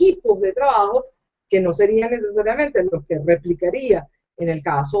a equipos de trabajo que no serían necesariamente los que replicaría en el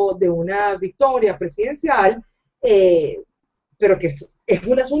caso de una victoria presidencial, pero que es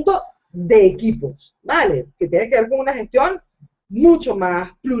un asunto de equipos, ¿vale? Que tiene que ver con una gestión mucho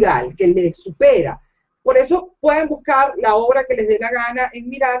más plural, que les supera. Por eso pueden buscar la obra que les dé la gana en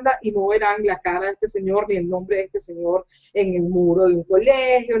Miranda y no verán la cara de este señor ni el nombre de este señor en el muro de un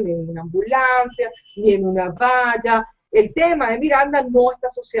colegio, ni en una ambulancia, ni en una valla. El tema de Miranda no está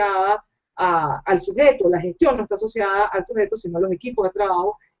asociada al sujeto, la gestión no está asociada al sujeto, sino a los equipos de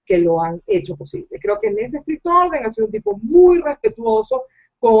trabajo que lo han hecho posible. Creo que en ese estricto orden ha sido un tipo muy respetuoso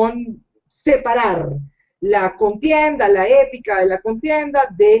con separar la contienda, la épica de la contienda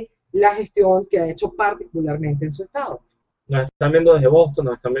de la gestión que ha hecho particularmente en su estado. Nos están viendo desde Boston,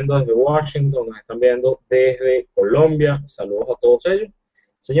 nos están viendo desde Washington, nos están viendo desde Colombia. Saludos a todos ellos.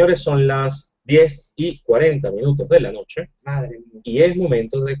 Señores, son las 10:40 de la noche. Madre mía. Y es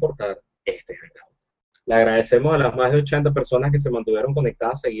momento de cortar este hangout. Le agradecemos a las más de 80 personas que se mantuvieron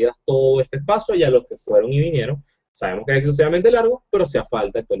conectadas seguidas todo este espacio y a los que fueron y vinieron. Sabemos que es excesivamente largo, pero hacía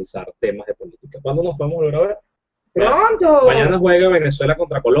falta actualizar temas de política. ¿Cuándo nos podemos volver a ver? ¡Pronto! Mañana juega Venezuela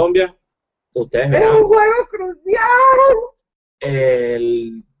contra Colombia. Ustedes ¡Es verán. un juego crucial!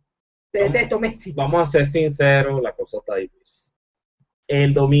 El... Te detesto, Messi. Vamos a ser sinceros, la cosa está difícil.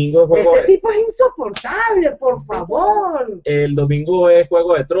 El domingo es juego Este tipo es insoportable, por favor. El domingo es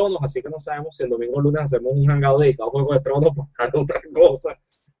Juego de Tronos, así que no sabemos si el domingo o lunes hacemos un hangout dedicado a Juego de Tronos por otra cosa.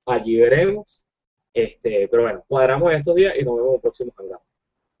 Allí veremos. Pero bueno, cuadramos estos días y nos vemos en el próximo hangout.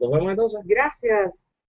 Nos vemos entonces. Gracias.